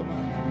the Lord,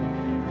 man.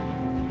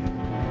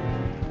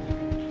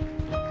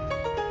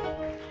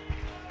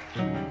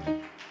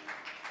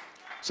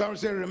 Someone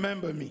say,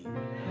 remember me.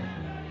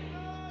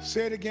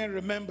 Say it again,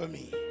 remember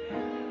me.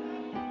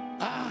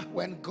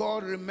 When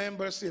God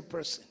remembers a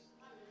person,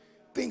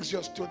 things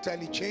just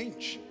totally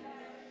change.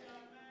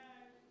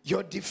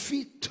 Your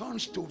defeat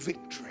turns to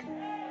victory.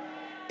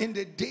 In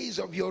the days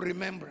of your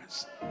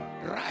remembrance,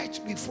 right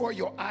before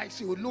your eyes,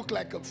 it will look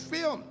like a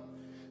film.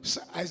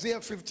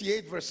 Isaiah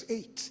 58 verse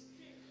 8.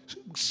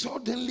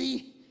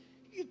 Suddenly,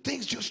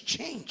 things just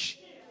change.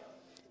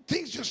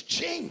 Things just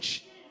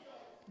change.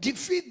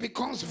 Defeat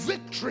becomes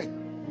victory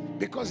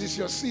because it's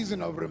your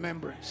season of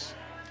remembrance.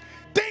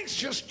 Things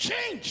just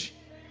change.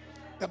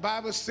 The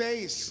Bible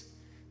says,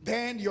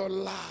 then your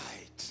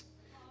light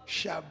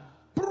shall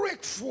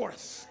break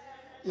forth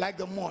like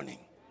the morning.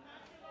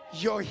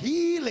 Your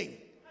healing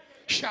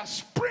shall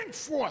spring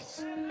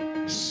forth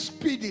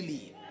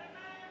speedily.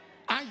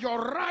 And your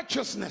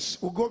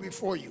righteousness will go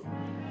before you.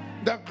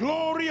 The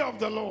glory of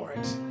the Lord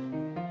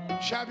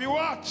shall be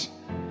what?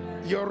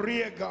 Your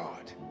rear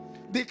guard.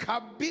 The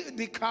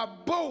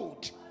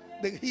kabod,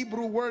 the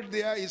Hebrew word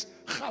there is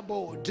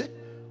chabod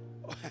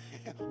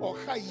or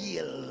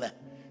chayil.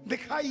 The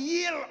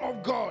chayil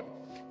of God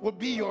will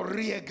be your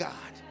rear guard.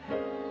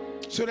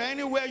 So that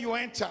anywhere you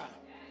enter,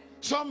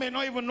 some may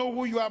not even know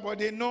who you are, but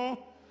they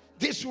know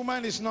this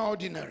woman is not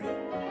ordinary.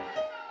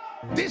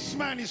 This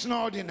man is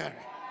not ordinary.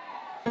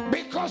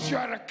 Because you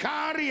are a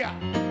carrier.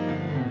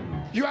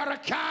 You are a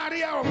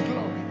carrier of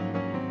glory.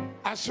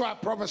 And so I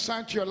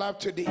prophesy to your life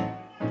today.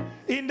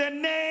 In the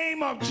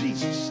name of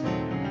Jesus,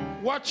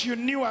 what you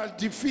knew as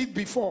defeat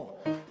before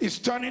is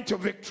turning to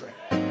victory.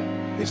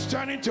 It's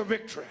turning to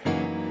victory.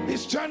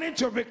 It's turning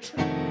to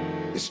victory.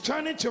 It's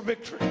turning to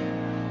victory.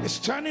 It's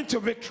turning to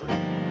victory.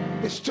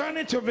 It's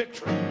turning to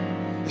victory.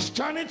 It's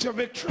turning to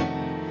victory.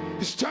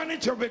 It's turning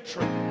to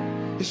victory.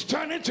 It's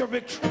turning to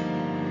victory.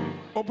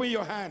 Open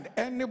your hand.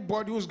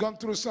 Anybody who's gone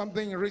through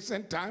something in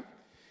recent time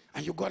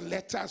and you got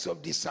letters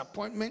of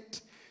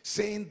disappointment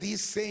saying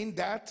this, saying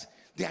that,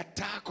 the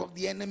attack of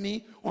the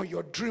enemy on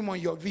your dream,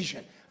 on your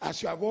vision,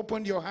 as you have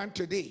opened your hand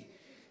today,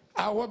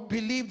 I will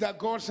believe that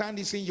God's hand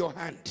is in your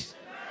hand.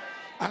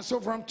 And so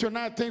from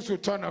tonight, things will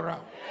turn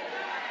around.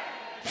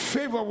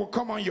 Favor will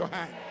come on your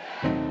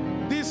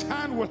hand. This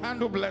hand will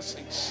handle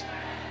blessings,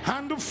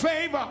 handle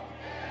favor,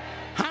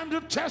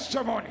 handle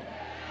testimony.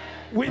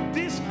 With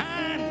this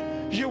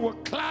hand, you will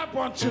clap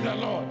unto the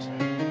Lord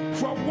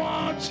for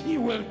what he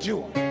will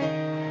do.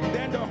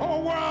 Then the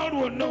whole world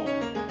will know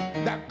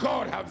that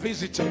God has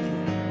visited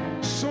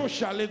you. So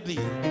shall it be.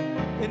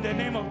 In the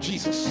name of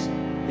Jesus.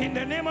 In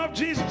the name of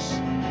Jesus.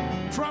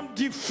 From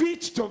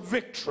defeat to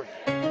victory.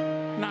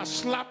 Now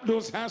slap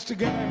those hands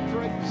together and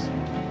praise.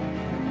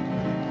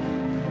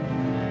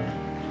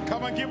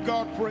 Come and give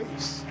God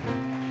praise.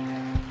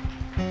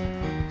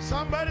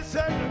 Somebody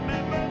said,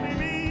 remember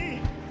me.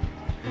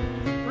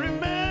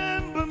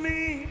 Remember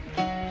me.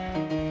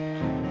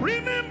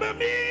 Remember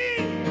me.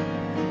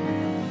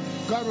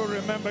 God will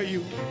remember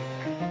you.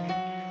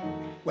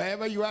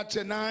 Wherever you are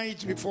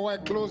tonight, before I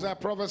close, I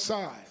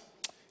prophesy.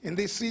 In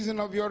this season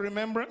of your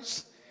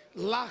remembrance,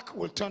 lack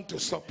will turn to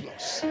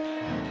surplus.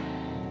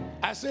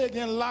 I say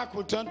again, lack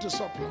will turn to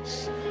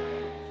surplus.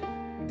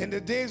 In the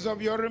days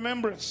of your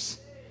remembrance,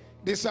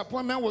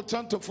 disappointment will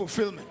turn to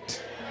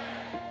fulfillment.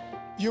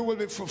 You will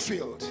be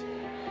fulfilled.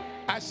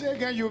 I say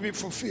again, you will be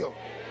fulfilled.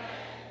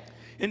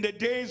 In the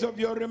days of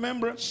your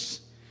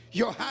remembrance,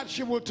 your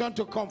hardship will turn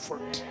to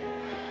comfort.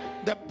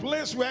 The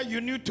place where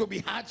you knew to be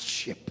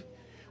hardship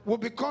will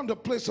become the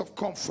place of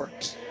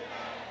comfort.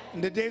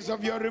 In the days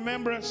of your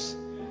remembrance,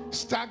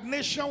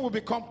 stagnation will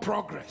become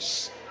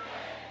progress.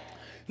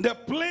 The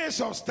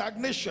place of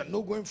stagnation,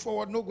 no going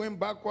forward, no going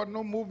backward,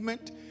 no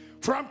movement.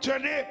 From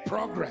today,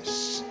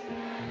 progress.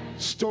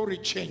 Story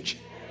changing.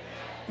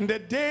 In the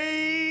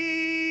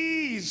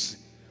days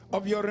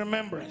of your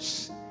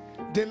remembrance,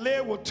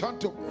 delay will turn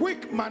to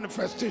quick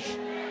manifestation.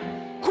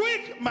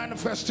 Quick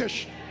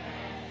manifestation.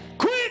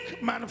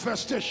 Quick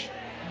manifestation.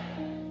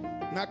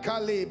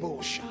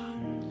 Nakalebosha.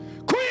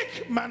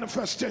 Quick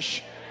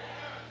manifestation.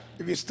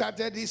 If you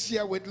started this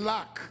year with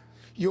lack,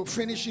 you'll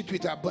finish it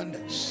with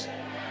abundance.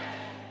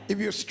 If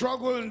you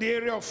struggle in the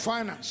area of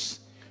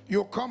finance,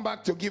 you'll come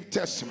back to give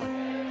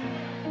testimony.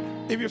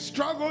 If you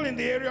struggle in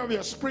the area of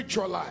your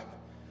spiritual life,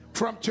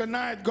 from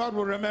tonight, God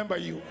will remember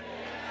you.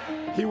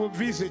 He will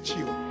visit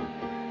you.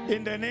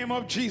 In the name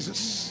of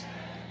Jesus.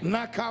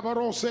 Nakaya.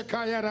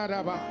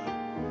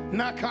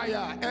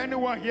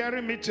 Anyone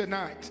hearing me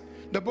tonight?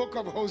 The book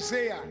of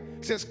Hosea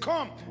says,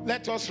 come,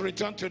 let us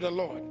return to the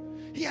Lord.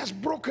 He has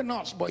broken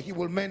us, but he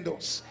will mend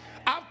us.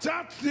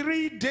 After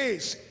 3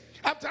 days,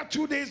 after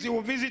 2 days, he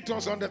will visit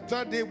us. On the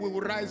third day, we will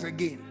rise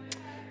again.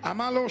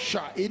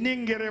 Amalosha,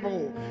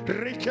 Iningerebo,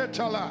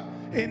 Riketala,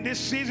 in this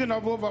season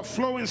of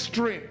overflowing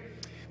stream,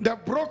 the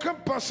broken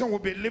person will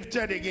be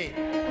lifted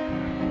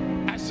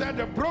again. I said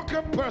the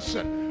broken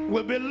person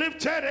will be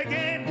lifted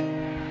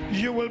again.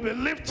 You will be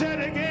lifted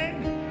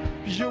again.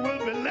 You will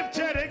be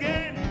lifted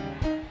again.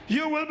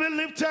 You will be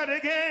lifted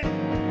again.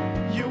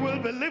 You will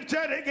be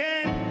lifted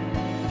again.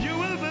 You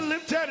will be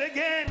lifted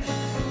again.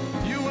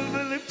 You will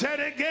be lifted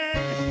again.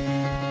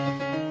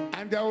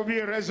 And there will be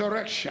a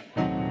resurrection.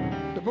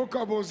 The book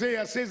of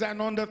Hosea says,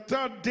 and on the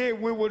third day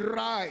we will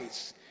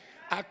rise.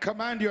 I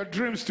command your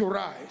dreams to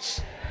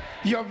rise.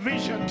 Your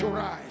vision to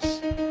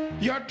rise.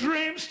 Your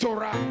dreams to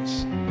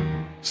rise.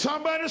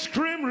 Somebody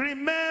scream,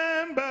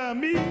 remember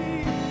me.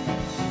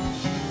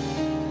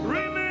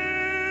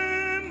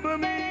 Remember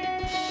me.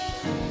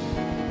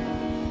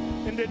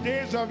 In the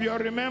days of your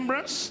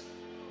remembrance,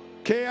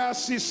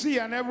 KICC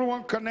and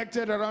everyone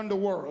connected around the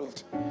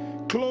world,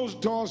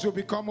 closed doors will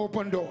become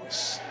open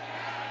doors.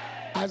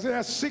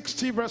 Isaiah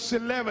 60 verse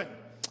 11,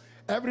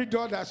 every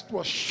door that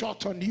was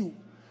shut on you,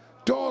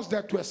 doors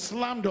that were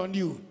slammed on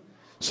you,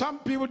 some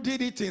people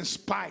did it in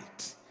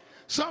spite.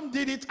 Some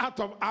did it out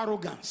of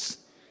arrogance.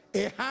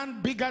 A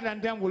hand bigger than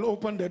them will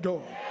open the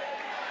door.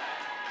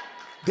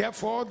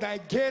 Therefore, thy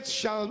gates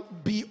shall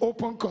be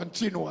open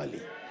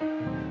continually.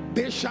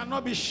 They shall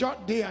not be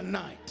shut day and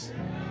night.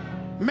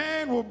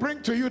 Men will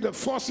bring to you the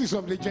forces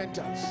of the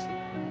Gentiles.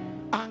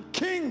 And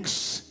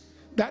kings,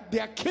 that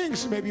their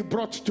kings may be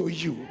brought to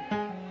you.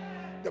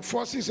 The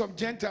forces of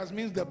Gentiles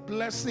means the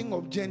blessing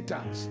of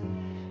Gentiles.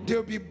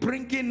 They'll be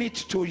bringing it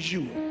to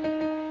you.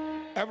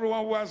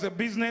 Everyone who has a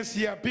business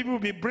here, people will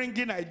be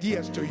bringing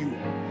ideas to you,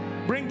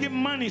 bringing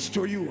monies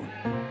to you,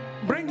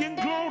 bringing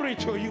glory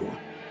to you.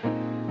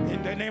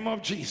 In the name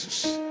of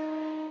Jesus,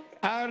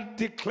 I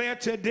declare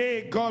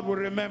today, God will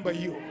remember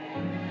you.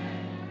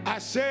 I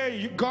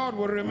say God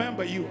will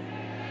remember you.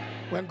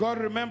 When God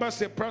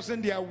remembers a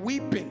person, their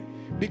weeping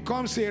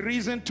becomes a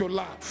reason to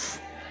laugh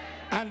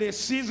and a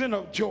season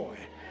of joy.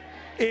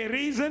 A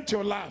reason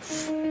to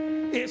laugh,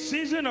 a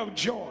season of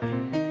joy,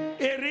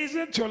 a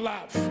reason to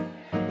laugh,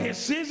 a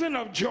season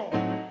of joy,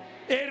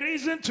 a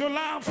reason to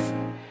laugh,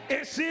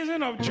 a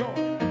season of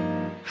joy.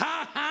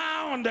 Ha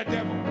ha on the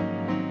devil,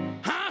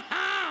 ha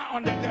ha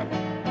on the devil.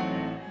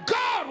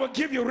 God will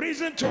give you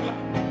reason to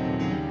laugh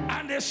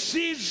and a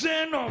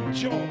season of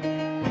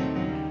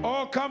joy.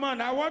 Oh, come on,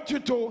 I want you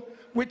to,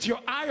 with your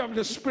eye of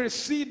the Spirit,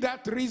 see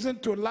that reason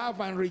to laugh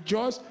and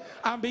rejoice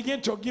and begin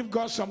to give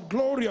God some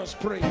glorious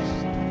praise.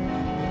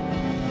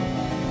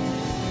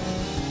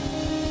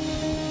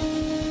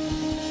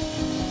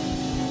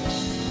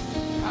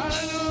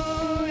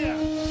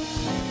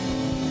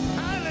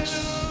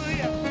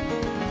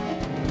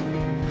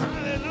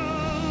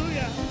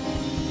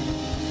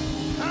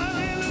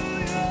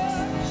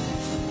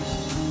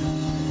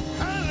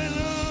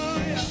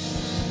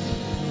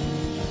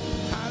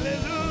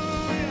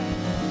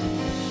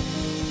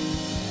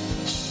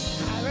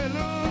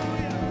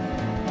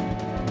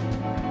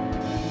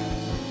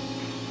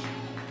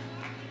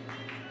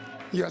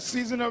 Your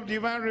season of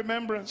divine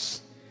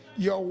remembrance,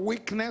 your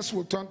weakness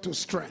will turn to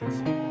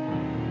strength.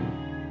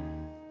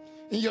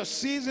 In your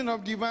season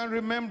of divine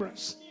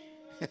remembrance,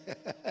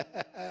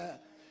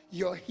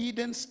 your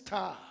hidden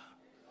star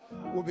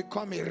will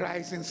become a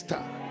rising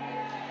star.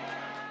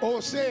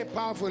 Oh, say a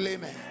powerful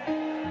amen.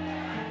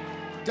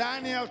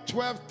 Daniel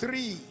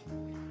 12:3,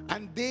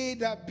 and they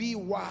that be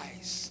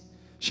wise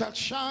shall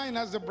shine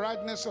as the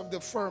brightness of the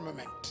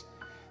firmament.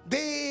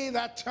 They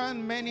that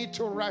turn many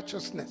to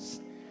righteousness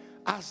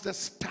as the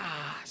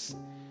stars.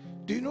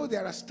 Do you know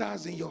there are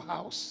stars in your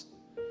house?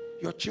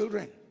 Your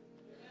children,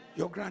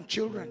 your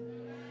grandchildren,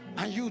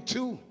 and you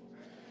too.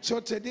 So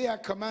today I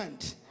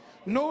command,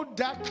 no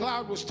dark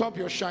cloud will stop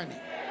your shining.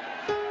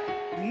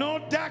 No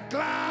dark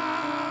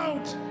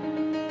cloud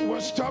will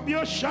stop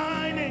your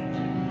shining.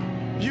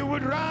 You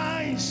would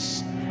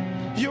rise.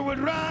 You would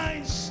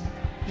rise.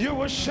 You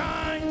will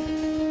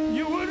shine.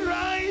 You would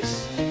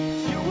rise.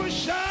 You will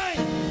shine.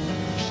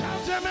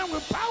 Shout amen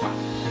with power.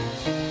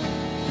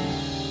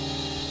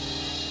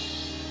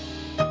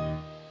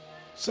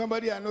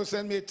 Somebody I know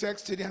sent me a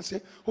text today and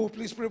said, oh,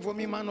 please pray for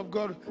me, man of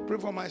God. Pray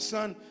for my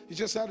son. He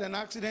just had an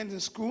accident in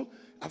school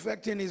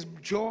affecting his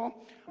jaw,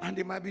 and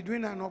they might be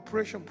doing an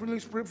operation.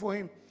 Please pray for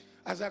him.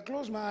 As I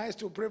close my eyes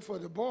to pray for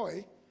the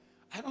boy,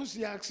 I don't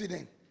see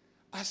accident.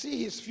 I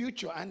see his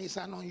future, and it's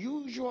an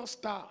unusual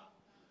star.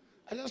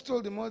 I just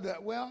told the mother,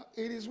 well,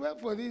 it is well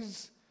for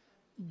this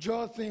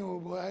jaw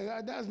thing,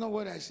 but that's not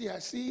what I see. I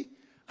see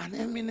an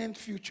eminent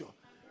future.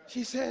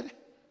 She said,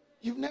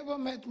 you've never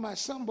met my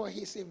son, but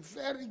he's a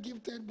very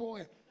gifted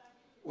boy.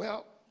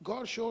 Well,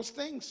 God shows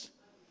things.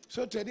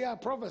 So today I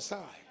prophesy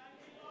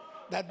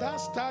that that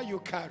star you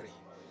carry,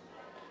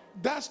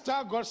 that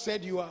star God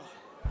said you are,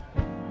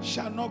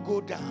 shall not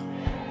go down.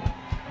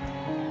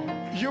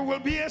 You will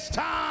be a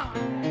star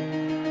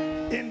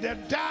in the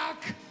dark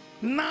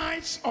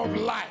nights of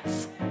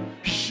life.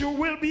 You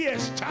will be a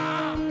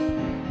star.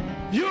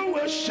 You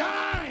will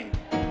shine.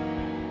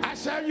 I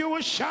said you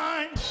will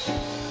shine.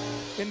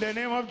 In the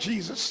name of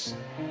Jesus,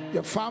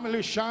 your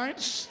family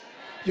shines,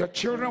 your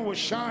children will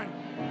shine,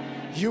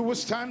 you will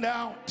stand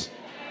out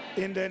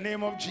in the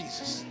name of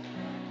Jesus.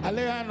 I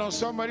lay hand on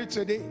somebody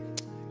today.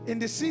 In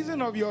the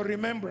season of your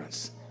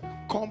remembrance,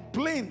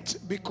 complaint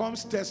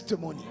becomes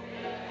testimony.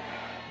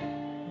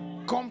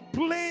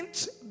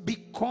 Complaint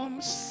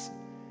becomes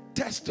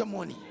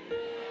testimony.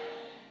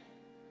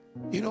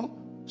 You know,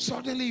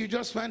 suddenly you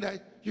just find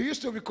that you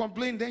used to be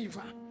complaining, then you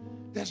find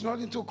there's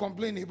nothing to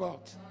complain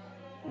about.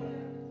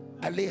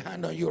 I lay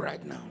hand on you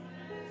right now.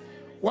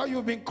 What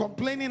you've been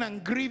complaining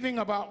and grieving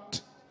about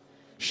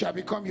shall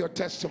become your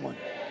testimony.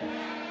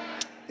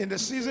 In the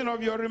season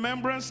of your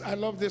remembrance, I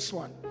love this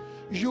one.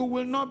 You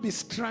will not be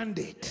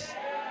stranded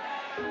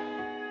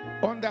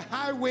on the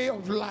highway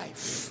of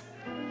life.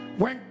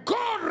 When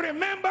God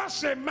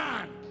remembers a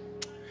man,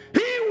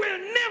 he will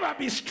never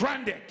be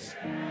stranded.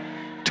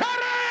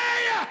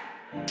 Taraya!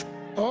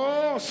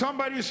 Oh,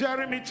 somebody's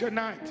hearing me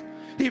tonight.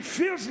 It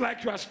feels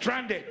like you are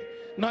stranded.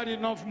 Not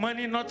enough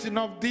money, not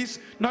enough this,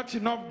 not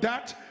enough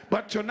that.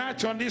 But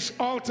tonight on this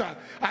altar,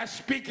 I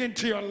speak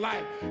into your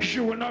life.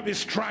 You will not be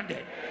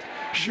stranded.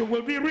 You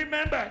will be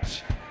remembered.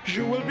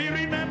 You will be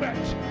remembered.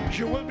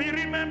 You will be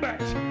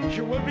remembered.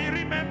 You will be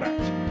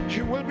remembered.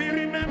 You will be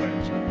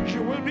remembered.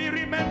 You will be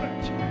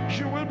remembered.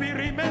 You will be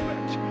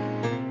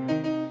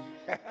remembered.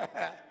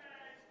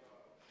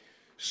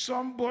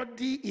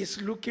 Somebody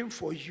is looking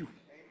for you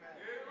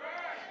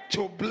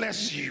to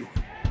bless you.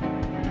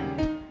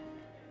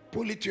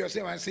 Pull it to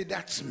yourself and say,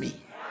 that's me.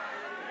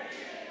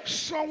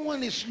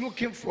 Someone is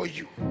looking for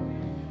you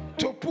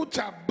to put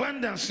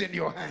abundance in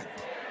your hand.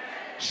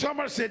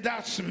 Someone say,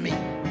 that's me.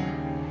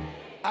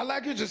 I'd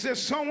like you to say,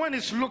 someone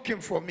is looking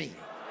for me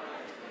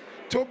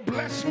to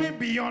bless me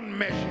beyond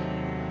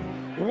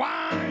measure.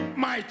 Wipe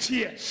my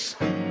tears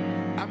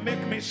and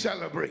make me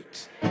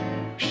celebrate.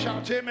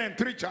 Shout amen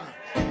 3 times.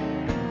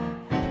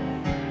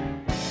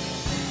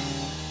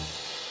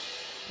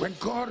 When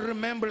God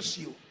remembers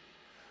you,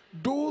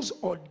 those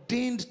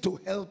ordained to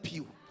help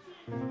you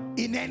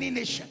in any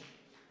nation,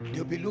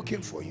 they'll be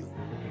looking for you.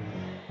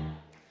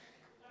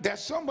 There's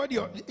somebody,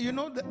 you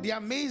know, the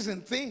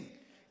amazing thing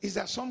is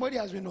that somebody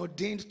has been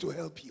ordained to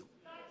help you.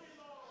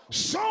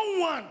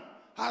 Someone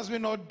has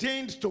been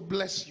ordained to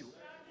bless you.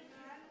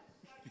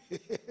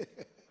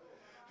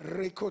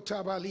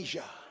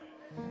 Rekotabalija,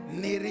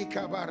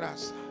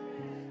 Nirikabarasa,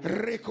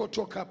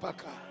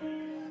 Rekotokapaka,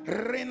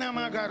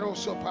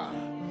 Renamagarosopa,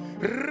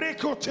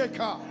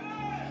 Rekoteka.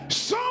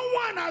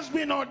 Someone has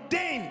been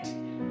ordained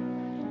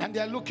and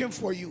they're looking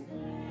for you.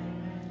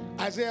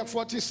 Isaiah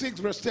 46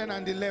 verse 10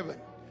 and 11.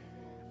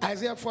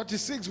 Isaiah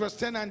 46 verse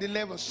 10 and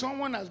 11.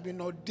 Someone has been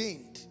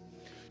ordained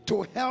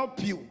to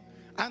help you,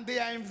 and they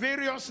are in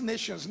various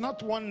nations,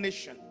 not one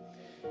nation.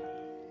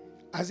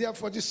 Isaiah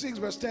 46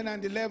 verse 10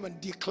 and 11,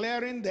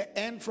 declaring the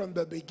end from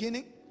the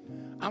beginning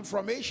and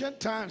from ancient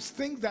times,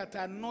 things that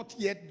are not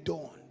yet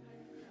done,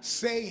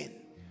 saying,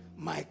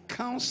 my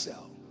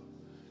counsel.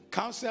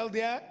 Counsel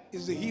there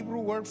is the Hebrew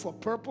word for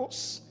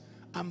purpose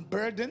and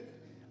burden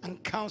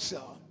and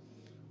counsel.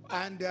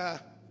 and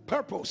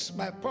purpose.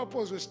 My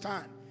purpose will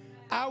stand.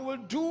 I will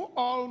do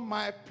all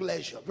my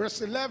pleasure.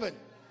 Verse 11.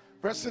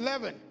 Verse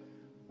 11.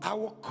 I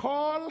will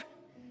call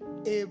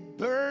a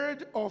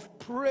bird of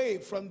prey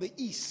from the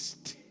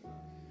east.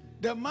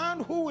 The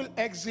man who will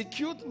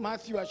execute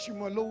Matthew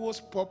Ashimolowo's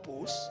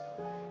purpose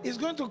is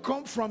going to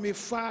come from a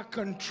far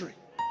country.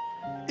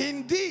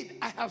 Indeed,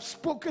 I have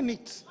spoken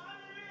it,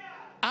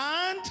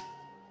 and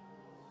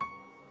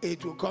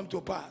it will come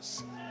to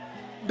pass.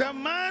 The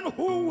man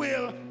who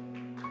will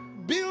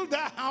build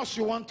that house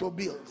you want to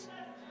build,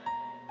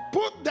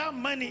 put that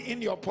money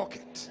in your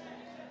pocket.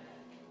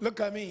 Look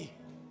at me.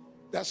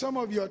 There are some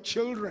of your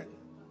children.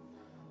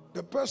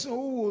 The person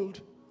who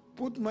would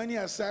put money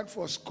aside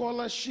for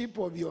scholarship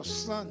of your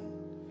son,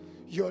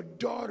 your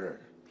daughter,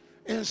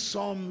 in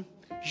some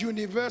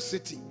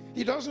university,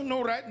 he doesn't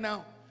know right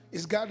now,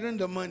 is gathering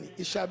the money.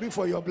 It shall be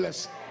for your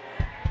blessing.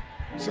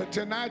 So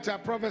tonight I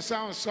prophesy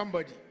on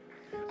somebody.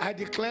 I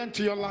declare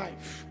to your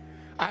life,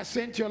 I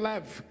say to your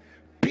life,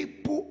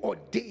 people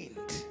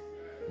ordained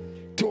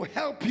to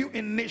help you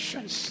in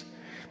nations,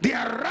 they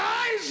are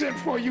rising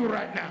for you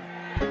right now.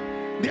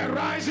 They are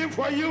rising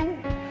for you.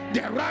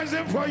 They are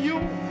rising for you.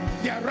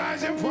 They are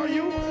rising for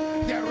you.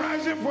 They are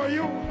rising for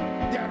you.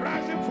 They are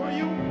rising for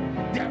you.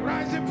 They are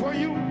rising for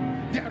you.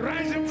 They are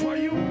rising for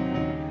you.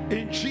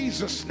 In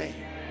Jesus' name.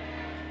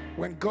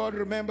 When God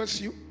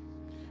remembers you,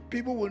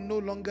 people will no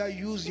longer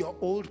use your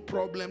old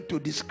problem to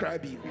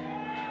describe you.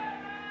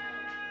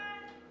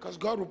 Because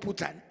God will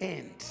put an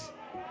end.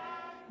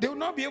 They will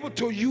not be able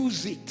to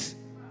use it.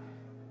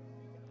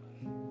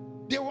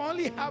 They will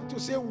only have to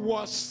say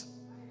was.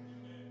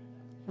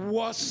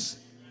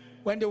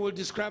 When they will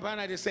describe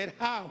Hannah, they said,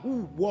 her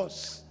who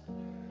was.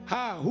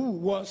 Her who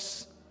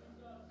was.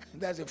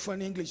 That's a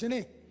funny English, isn't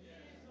it?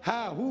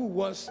 Her who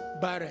was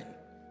barren.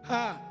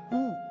 Her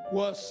who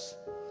was.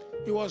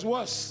 It was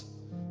was,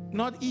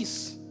 not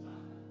is.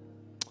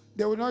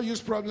 They will not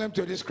use problem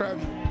to describe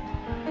you.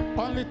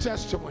 Only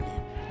testimony.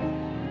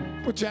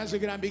 Put your hands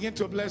together and begin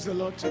to bless the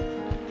Lord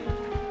today.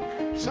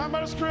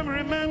 Somebody scream,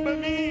 remember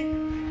me.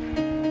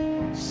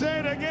 Say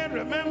it again,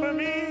 remember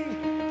me.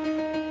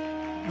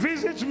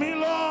 Visit me,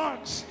 Lord.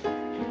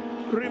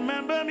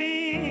 Remember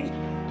me.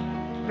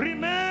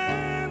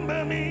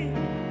 Remember me.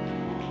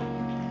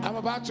 I'm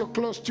about to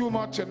close 2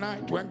 more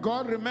tonight. When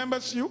God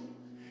remembers you,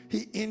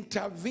 He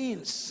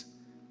intervenes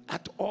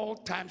at all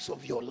times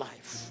of your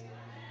life.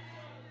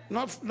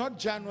 Not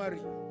January,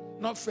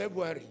 not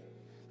February,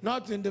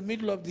 not in the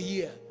middle of the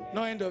year,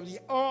 not end of the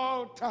year,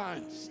 all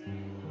times.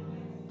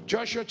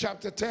 Joshua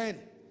chapter 10,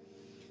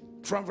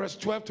 from verse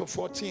 12 to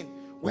 14.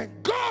 When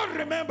God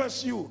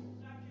remembers you,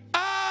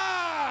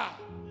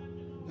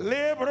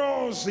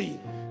 Lebrosi.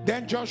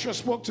 Then Joshua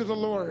spoke to the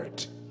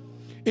Lord.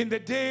 In the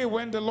day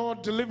when the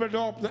Lord delivered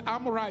up the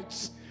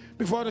Amorites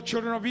before the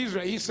children of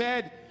Israel, He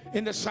said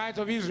in the sight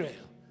of Israel,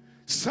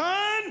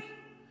 sun,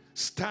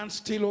 stand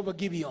still over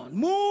Gibeon.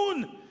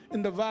 Moon,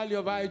 in the valley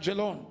of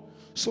Aijalon.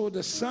 So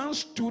the sun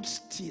stood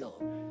still.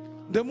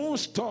 The moon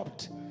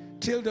stopped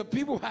till the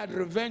people had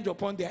revenge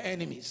upon their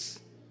enemies.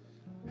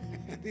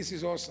 This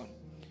is awesome.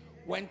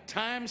 When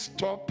time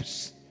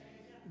stops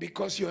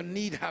because your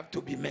need have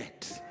to be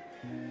met,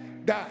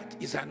 that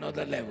is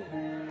another level.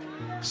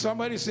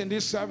 Somebody's in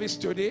this service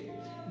today,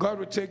 God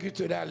will take you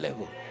to that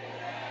level.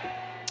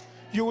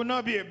 You will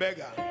not be a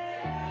beggar,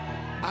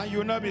 and you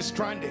will not be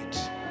stranded.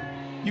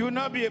 You will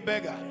not be a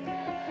beggar,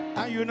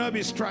 and you will not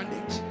be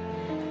stranded.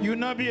 You will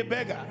not be a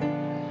beggar,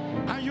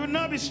 and you will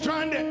not be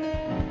stranded.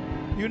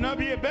 You will not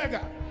be a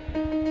beggar,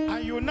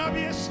 and you will not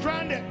be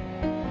stranded.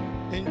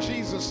 In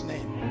Jesus'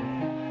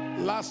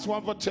 name. Last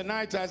one for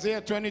tonight,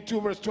 Isaiah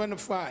 22 verse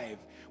 25.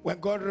 When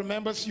God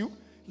remembers you,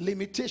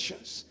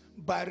 limitations,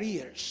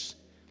 barriers,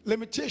 they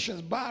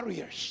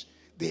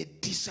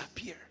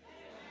disappear.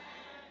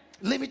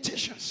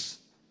 Limitations,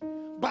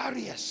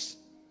 barriers,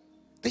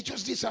 they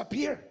just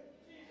disappear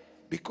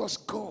because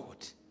God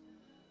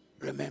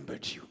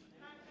remembered you.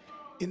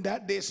 In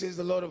that day, says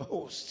the Lord of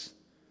hosts,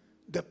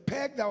 the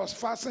peg that was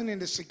fastened in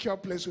the secure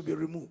place will be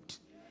removed,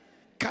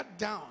 cut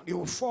down, it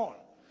will fall.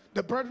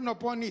 The burden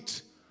upon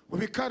it will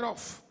be cut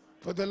off,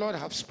 for the Lord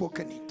have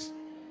spoken it.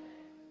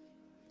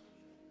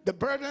 The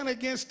burden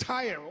against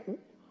Tyre,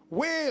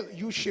 wail,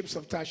 you ships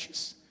of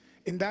Tarshish.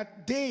 In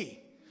that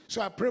day,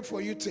 so I pray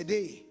for you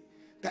today,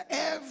 that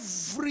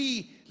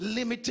every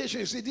limitation,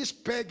 you see this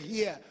peg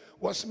here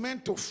was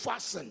meant to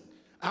fasten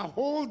and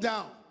hold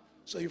down.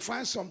 So you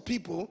find some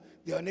people,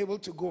 they're unable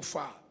to go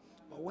far.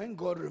 But when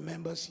God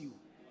remembers you,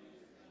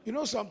 you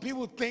know, some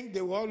people think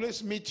they will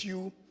always meet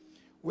you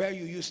where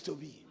you used to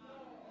be.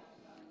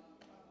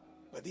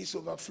 But these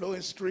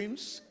overflowing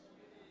streams,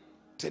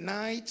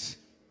 tonight,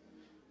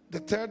 the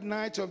third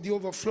night of the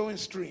overflowing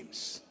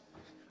streams,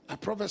 I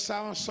prophesy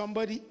on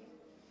somebody,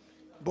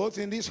 both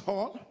in this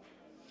hall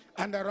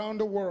and around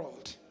the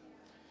world.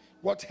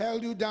 What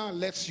held you down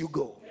lets you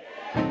go.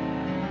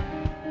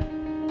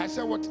 I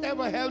said,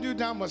 whatever held you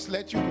down must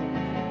let you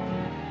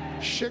go.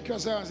 Shake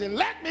yourself and say,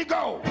 let me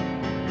go.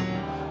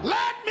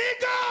 Let me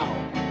go.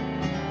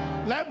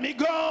 Let me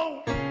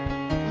go.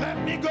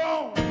 Let me go.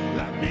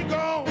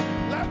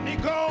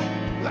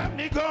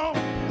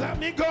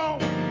 me go.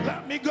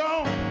 Let me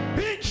go.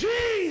 In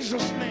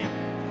Jesus' name.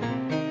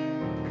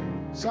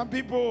 Some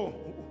people,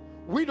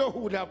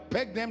 widowhood would have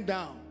pegged them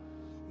down.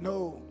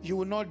 No, you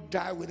will not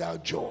die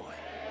without joy.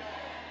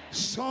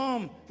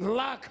 Some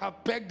lack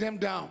have pegged them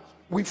down.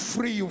 We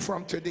free you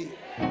from today.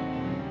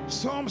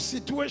 Some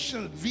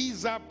situation,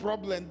 visa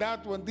problem,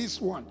 that one,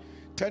 this one.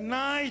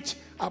 Tonight,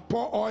 I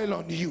pour oil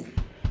on you.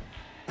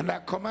 And I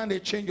command a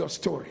change of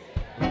story.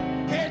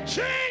 A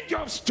change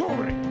of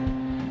story.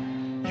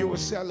 You will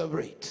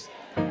celebrate.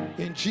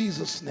 In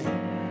Jesus'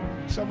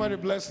 name. Somebody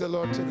bless the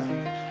Lord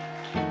tonight.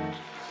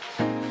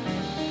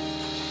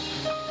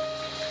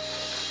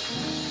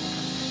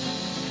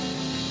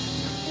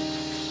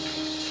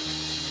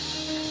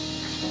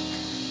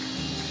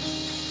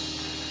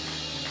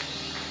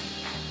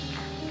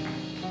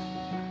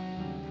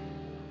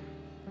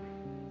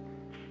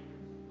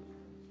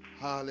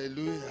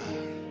 Hallelujah.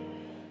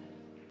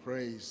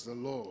 Praise the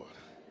Lord.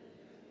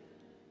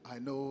 I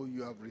know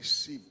you have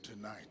received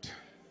tonight.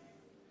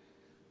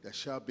 There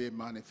shall be a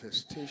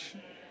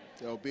manifestation.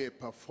 There will be a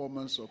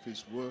performance of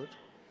His word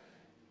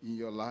in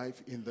your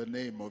life in the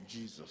name of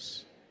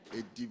Jesus.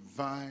 A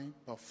divine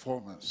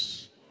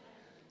performance.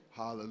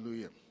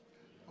 Hallelujah.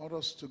 I want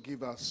us to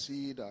give our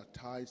seed, our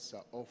tithes,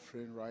 our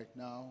offering right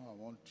now. I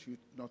want you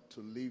not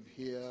to leave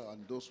here,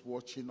 and those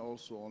watching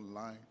also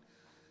online,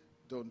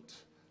 don't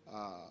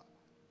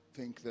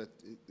think that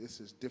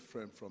this is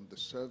different from the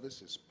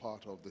service. It's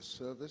part of the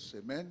service,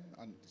 amen,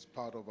 and it's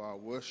part of our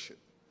worship.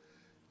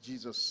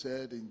 Jesus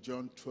said in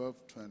John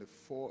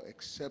 12:24,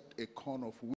 except a corn of wheat